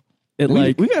cool. It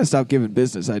like we gotta stop giving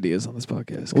business ideas on this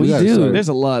podcast. 'cause we gotta do. start. There's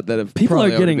a lot that have People are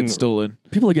probably already getting- been stolen.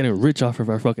 People are getting rich off of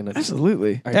our fucking.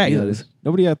 Absolutely. Ideas.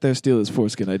 Nobody out there steal his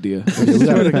foreskin idea. we gotta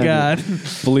Swear to patent God.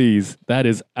 Please, that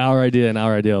is our idea and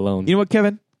our idea alone. You know what,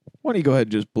 Kevin? Why don't you go ahead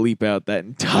and just bleep out that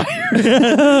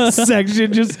entire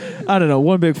section? Just, I don't know,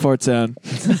 one big fart sound.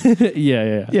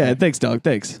 yeah. Yeah, thanks, dog.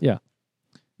 Thanks. Yeah.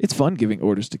 It's fun giving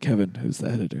orders to Kevin, who's the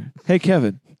editor. Hey,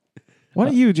 Kevin, why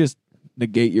don't you just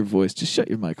negate your voice? Just shut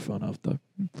your microphone off, dog.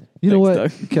 You know what,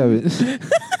 Thanks, Kevin?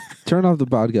 Turn off the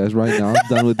podcast right now. I'm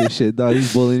done with this shit, dog.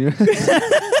 He's bullying you.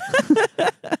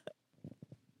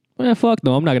 Well, fuck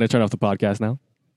no, I'm not gonna turn off the podcast now.